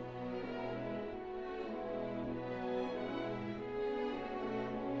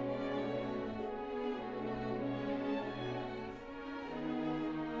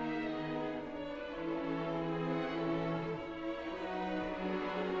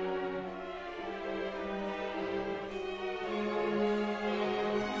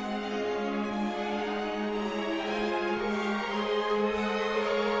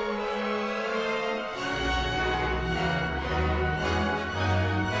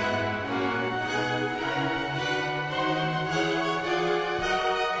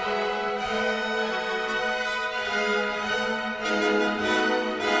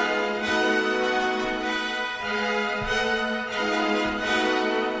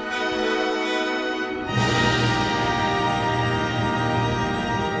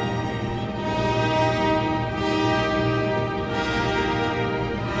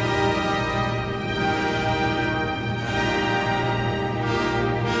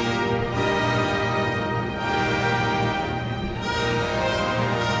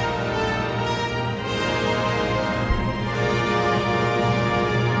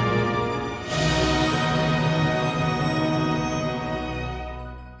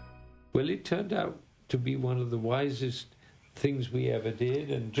 Well, it turned out to be one of the wisest things we ever did.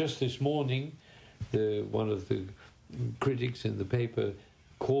 And just this morning, one of the critics in the paper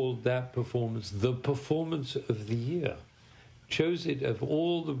called that performance the performance of the year. Chose it of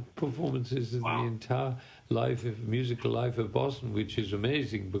all the performances in the entire musical life of Boston, which is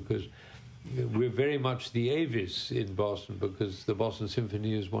amazing because we're very much the Avis in Boston, because the Boston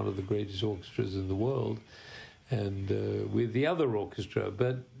Symphony is one of the greatest orchestras in the world, and with the other orchestra.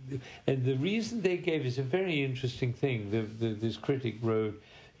 And the reason they gave is a very interesting thing. This critic wrote,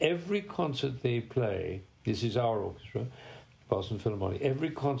 every concert they play, this is our orchestra, Boston Philharmonic, every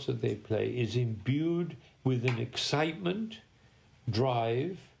concert they play is imbued with an excitement,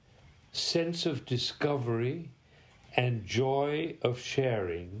 drive, sense of discovery, and joy of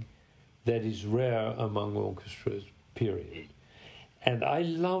sharing that is rare among orchestras, period. And I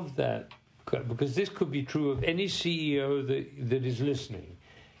love that, because this could be true of any CEO that is listening.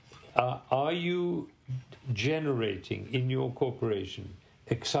 Are you generating in your corporation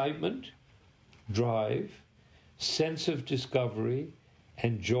excitement, drive, sense of discovery,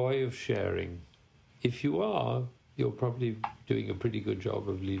 and joy of sharing? If you are, you're probably doing a pretty good job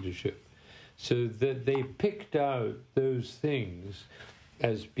of leadership. So that they picked out those things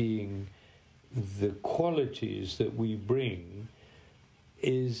as being the qualities that we bring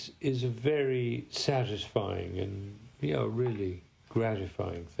is a very satisfying and really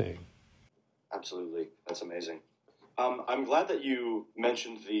gratifying thing. Absolutely. That's amazing. I'm glad that you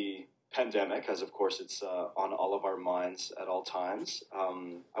mentioned the pandemic, as of course it's on all of our minds at all times.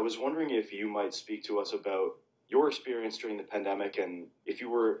 I was wondering if you might speak to us about your experience during the pandemic, and if you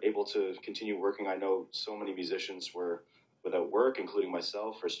were able to continue working. I know so many musicians were without work, including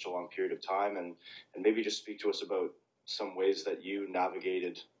myself, for such a long period of time, and maybe just speak to us about some ways that you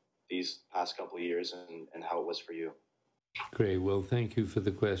navigated these past couple of years and how it was for you. Great. Well, thank you for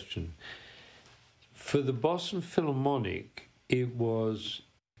the question. For the Boston Philharmonic, it was,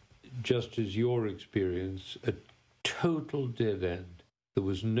 just as your experience, a total dead end. There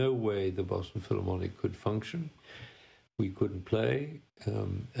was no way the Boston Philharmonic could function. We couldn't play,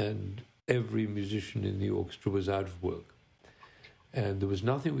 and every musician in the orchestra was out of work. And there was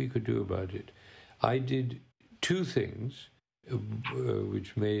nothing we could do about it. I did two things,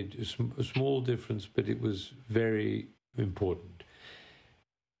 which made a small difference, but it was very important.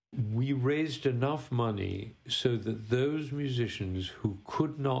 We raised enough money so that those musicians who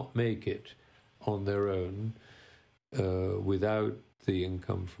could not make it on their own without the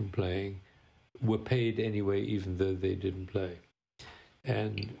income from playing were paid anyway, even though they didn't play.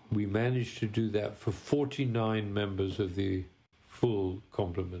 And we managed to do that for 49 members of the full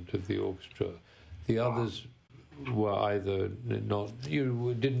complement of the orchestra. The others were either not,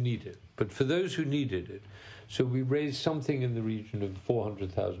 you didn't need it, but for those who needed it. So we raised something in the region of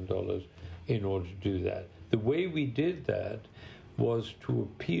 $400,000 in order to do that. The way we did that was to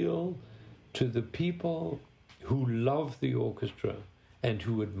appeal to the people who love the orchestra and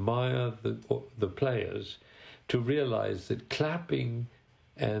who admire the players, to realize that clapping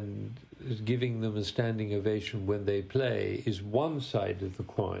and giving them a standing ovation when they play is one side of the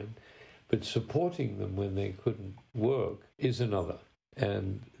coin, but supporting them when they couldn't work is another.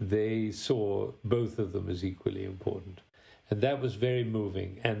 And they saw both of them as equally important. And that was very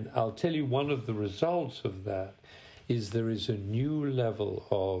moving. And I'll tell you, one of the results of that is there is a new level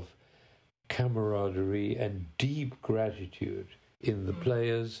of camaraderie and deep gratitude in the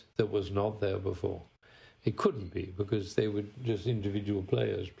players that was not there before. It couldn't be, because they were just individual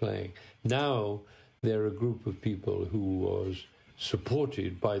players playing. Now they're a group of people who was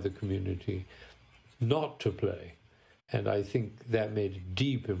supported by the community not to play. And I think that made a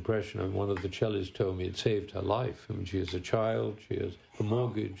deep impression. And one of the cellists told me it saved her life. I mean, she has a child, she has a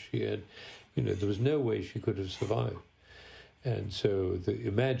mortgage, she had, there was no way she could have survived. And so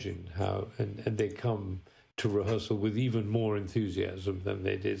imagine how, and they come to rehearsal with even more enthusiasm than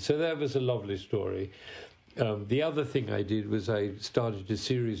they did. So that was a lovely story. The other thing I did was I started a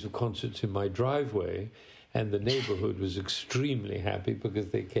series of concerts in my driveway, and the neighborhood was extremely happy because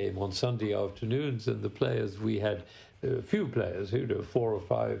they came on Sunday afternoons, and the players, we had a few players, 4 or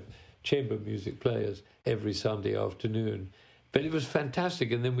 5 chamber music players every Sunday afternoon. But it was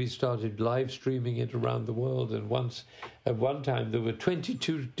fantastic, and then we started live streaming it around the world, and at one time there were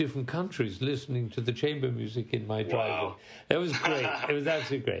 22 different countries listening to the chamber music in my driveway. Wow. That was great. It was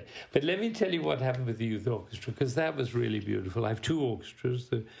absolutely great. But let me tell you what happened with the youth orchestra, because that was really beautiful. I have 2 orchestras.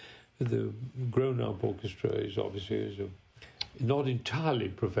 The grown-up orchestra is obviously not entirely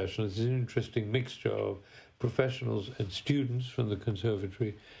professional. It's an interesting mixture of professionals and students from the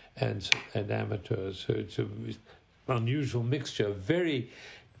conservatory and amateurs. So it's an unusual mixture, a very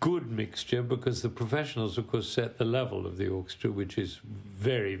good mixture, because the professionals, of course, set the level of the orchestra, which is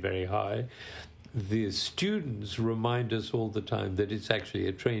very, very high. The students remind us all the time that it's actually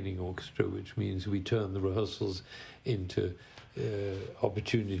a training orchestra, which means we turn the rehearsals into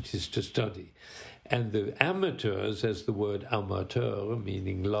opportunities to study. And the amateurs, as the word amateur,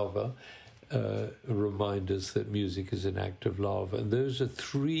 meaning lover, remind us that music is an act of love. And those are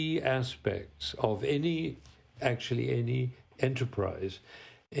 3 aspects of any enterprise,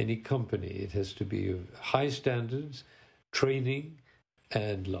 any company. It has to be of high standards, training,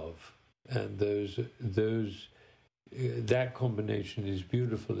 and love. And that combination is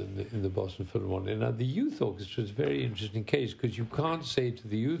beautiful in the Boston Philharmonic. Now, the youth orchestra is a very interesting case, because you can't say to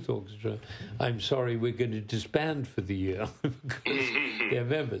the youth orchestra, I'm sorry, we're going to disband for the year, because they're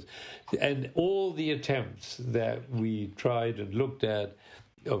members. And all the attempts that we tried and looked at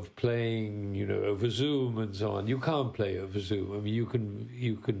of playing, over Zoom and so on, you can't play over Zoom. I mean,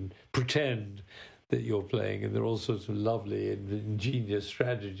 you can pretend that you're playing, and there are all sorts of lovely and ingenious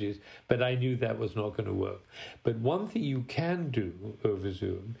strategies, but I knew that was not going to work. But one thing you can do over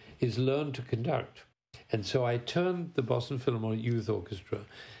Zoom is learn to conduct. And so I turned the Boston Philharmonic Youth Orchestra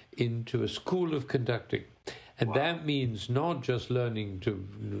into a school of conducting. And that means not just learning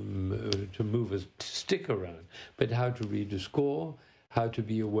to move a stick around, but how to read a score, how to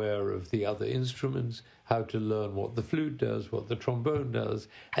be aware of the other instruments, how to learn what the flute does, what the trombone does,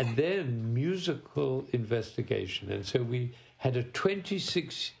 and then musical investigation. And so we had a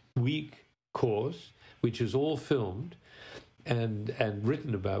 26-week course, which is all filmed and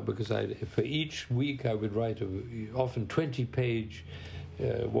written about, because for each week I would write often 20-page,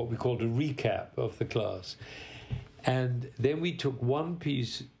 what we called a recap of the class. And then we took one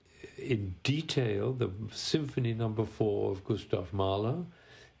piece in detail, the Symphony No. 4 of Gustav Mahler.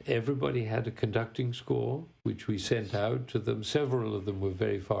 Everybody had a conducting score, which we sent out to them. Several of them were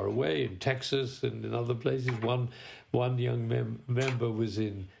very far away, in Texas and in other places. One young member was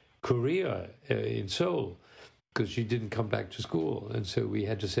in Korea, in Seoul, because she didn't come back to school, and so we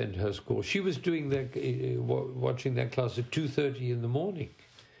had to send her score. She was doing that, watching that class at 2:30 in the morning.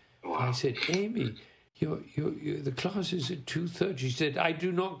 Wow. I said, Amy, the class is at 2:30. She said, I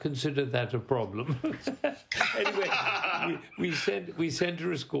do not consider that a problem. Anyway, we sent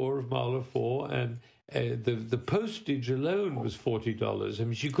her a score of Mahler 4, and the postage alone was $40. I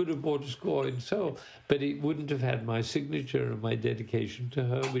mean, she could have bought a score in Seoul, but it wouldn't have had my signature and my dedication to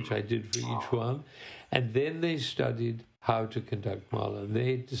her, which I did for each one. And then they studied how to conduct Mahler. And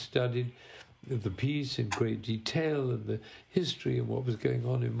they studied the piece in great detail and the history and what was going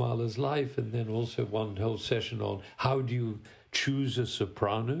on in Mahler's life, and then also one whole session on how do you choose a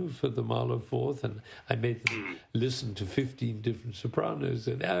soprano for the Mahler Fourth, and I made them listen to 15 different sopranos,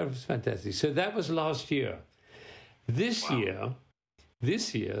 and it was fantastic. So that was last year. This year,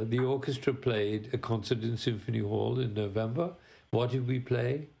 the orchestra played a concert in Symphony Hall in November. What did we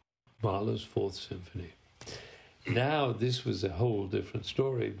play? Mahler's Fourth Symphony. Now, this was a whole different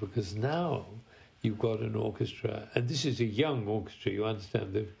story, because now you've got an orchestra, and this is a young orchestra. You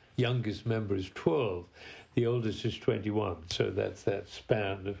understand, the youngest member is 12, the oldest is 21. So that's that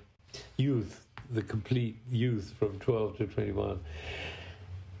span of youth, the complete youth from 12 to 21,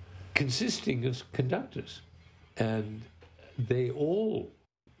 consisting of conductors. And they all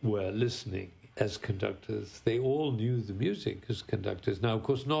were listening as conductors. They all knew the music as conductors. Now, of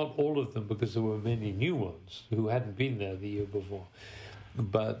course, not all of them, because there were many new ones who hadn't been there the year before.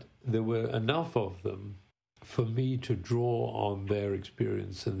 But there were enough of them for me to draw on their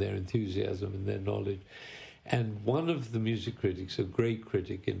experience and their enthusiasm and their knowledge. And one of the music critics, a great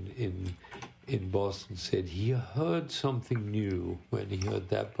critic in Boston, said he heard something new when he heard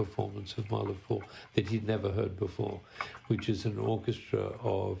that performance of Mahler 4 that he'd never heard before, which is an orchestra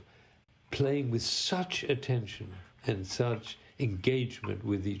of playing with such attention and such engagement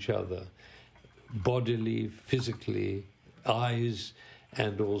with each other, bodily, physically, eyes,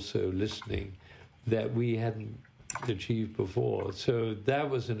 and also listening, that we hadn't achieved before. So that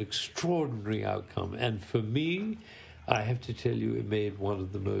was an extraordinary outcome. And for me, I have to tell you, it made one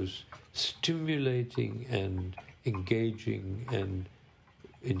of the most stimulating and engaging and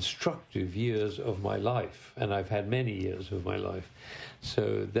instructive years of my life. And I've had many years of my life.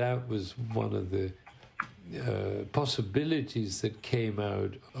 So that was one of the possibilities that came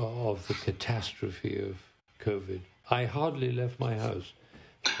out of the catastrophe of COVID. I hardly left my house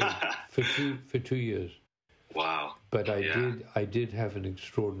for 2 years. Wow. But I did have an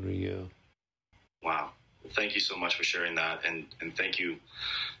extraordinary year. Wow. Well, thank you so much for sharing that. And thank you.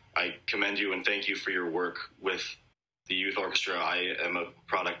 I commend you and thank you for your work with the youth orchestra. I am a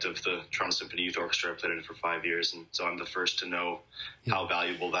product of the Toronto Symphony Youth Orchestra. I played in it for 5 years. And so I'm the first to know how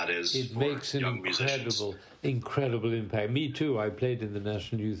valuable that is. It makes an incredible impact. Me too. I played in the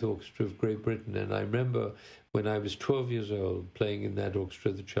National Youth Orchestra of Great Britain. And I remember when I was 12 years old playing in that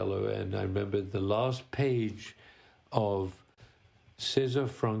orchestra, the cello, and I remember the last page of César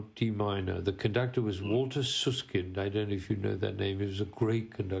Franck D minor. The conductor was Walter Susskind. I don't know if you know that name. He was a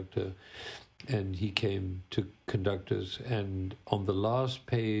great conductor, and he came to conduct us. And on the last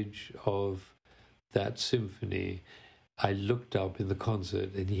page of that symphony, I looked up in the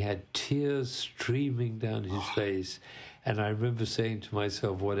concert, and he had tears streaming down his face. And I remember saying to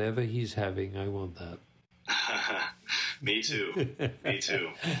myself, whatever he's having, I want that. Me too. Me too.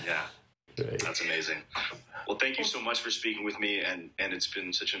 Yeah. Great. That's amazing. Well, thank you so much for speaking with me, and it's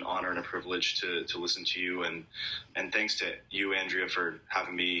been such an honor and a privilege to listen to you, and thanks to you, Andrea, for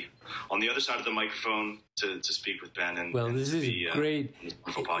having me on the other side of the microphone to speak with Ben. And this is great.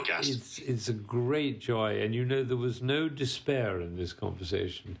 Wonderful podcast. It's a great joy, and there was no despair in this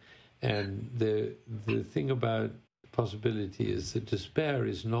conversation. And the thing about possibility is that despair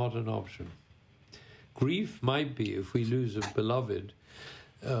is not an option. Grief might be if we lose a beloved,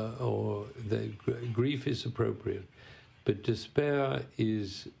 or the grief is appropriate, but despair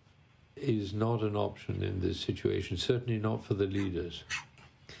is not an option in this situation, certainly not for the leaders.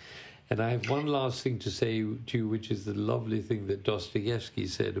 And I have one last thing to say to you, which is the lovely thing that Dostoevsky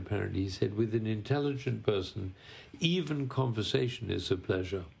said, apparently. He said, with an intelligent person, even conversation is a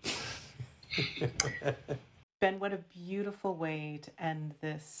pleasure. Ben, what a beautiful way to end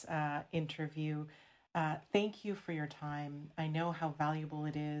this interview. Thank you for your time. I know how valuable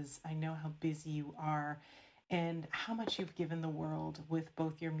it is. I know how busy you are and how much you've given the world with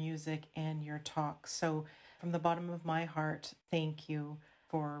both your music and your talk. So from the bottom of my heart, thank you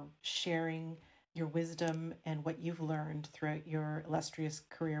for sharing your wisdom and what you've learned throughout your illustrious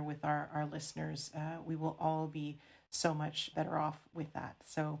career with our listeners. We will all be so much better off with that.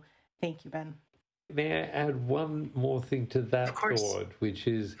 So thank you, Ben. May I add one more thing to that thought, which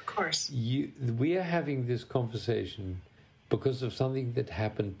is, we are having this conversation because of something that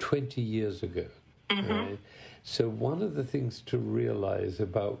happened 20 years ago. Mm-hmm. Right? So one of the things to realize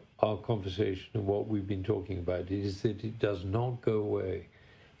about our conversation and what we've been talking about is that it does not go away.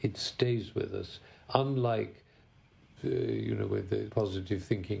 It stays with us. Unlike with the positive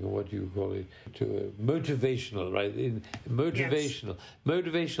thinking, or what do you call it, motivational, right?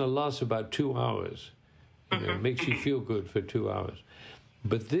 Motivational lasts about 2 hours. Makes you feel good for 2 hours.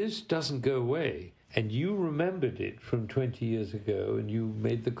 But this doesn't go away. And you remembered it from 20 years ago, and you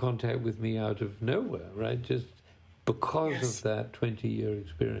made the contact with me out of nowhere, right? Just because of that 20-year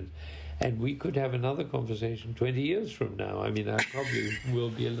experience. And we could have another conversation 20 years from now. I mean, I probably will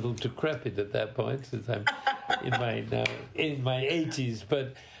be a little decrepit at that point, since I'm in my 80s.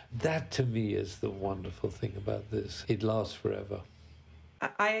 But that, to me, is the wonderful thing about this. It lasts forever.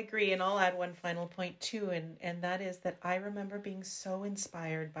 I agree, and I'll add one final point, too, and that is that I remember being so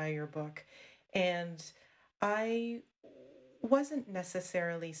inspired by your book. And I wasn't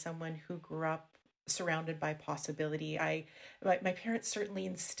necessarily someone who grew up surrounded by possibility. My parents certainly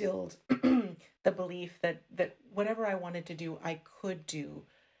instilled the belief that whatever I wanted to do, I could do.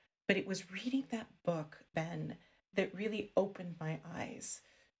 But it was reading that book, Ben, that really opened my eyes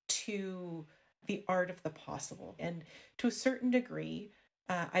to the art of the possible. And to a certain degree,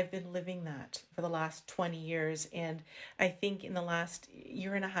 I've been living that for the last 20 years. And I think in the last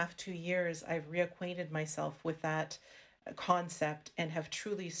year and a half, 2 years, I've reacquainted myself with that concept and have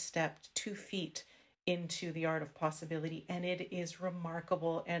truly stepped 2 feet into the art of possibility. And it is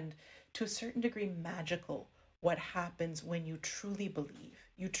remarkable and to a certain degree magical what happens when you truly believe.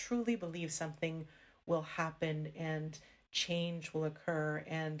 You truly believe something will happen and change will occur.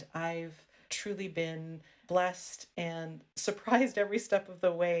 And I've truly been blessed and surprised every step of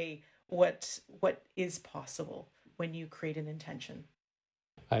the way what is possible when you create an intention.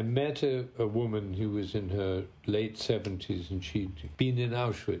 I met a woman who was in her late 70s, and she'd been in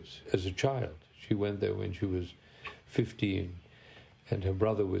Auschwitz as a child. She went there when she was 15, and her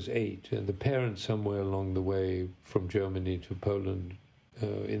brother was 8. And the parents, somewhere along the way from Germany to Poland,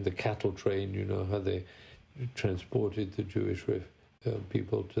 in the cattle train, you know how they transported the Jewish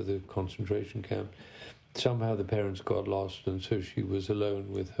people to the concentration camp. Somehow the parents got lost, and so she was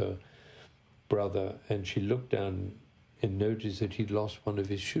alone with her brother, and she looked down and noticed that he'd lost one of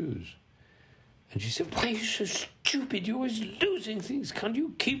his shoes. And she said, "Why are you so stupid? You're always losing things. Can't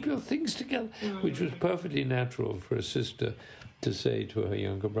you keep your things together?" Which was perfectly natural for a sister to say to her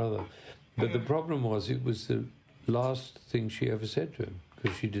younger brother. But the problem was, it was the last thing she ever said to him,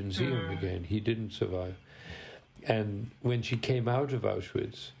 because she didn't see him again. He didn't survive. And when she came out of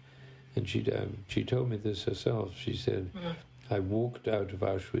Auschwitz, and she told me this herself, she said, "I walked out of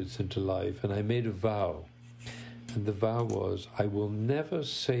Auschwitz into life, and I made a vow. And the vow was, I will never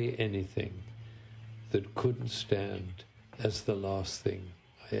say anything that couldn't stand as the last thing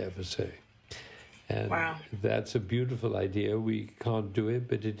I ever say." And wow. That's a beautiful idea. We can't do it,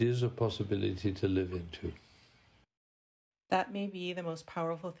 but it is a possibility to live into. That may be the most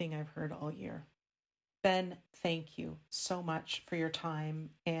powerful thing I've heard all year. Ben, thank you so much for your time.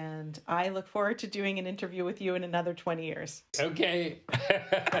 And I look forward to doing an interview with you in another 20 years. Okay.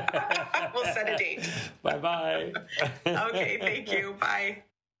 We'll set a date. Bye-bye. Okay, thank you. Bye.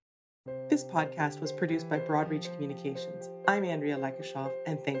 This podcast was produced by Broadreach Communications. I'm Andrea Lekashoff,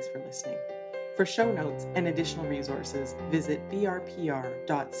 and thanks for listening. For show notes and additional resources, visit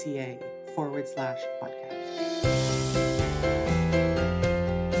brpr.ca/podcast.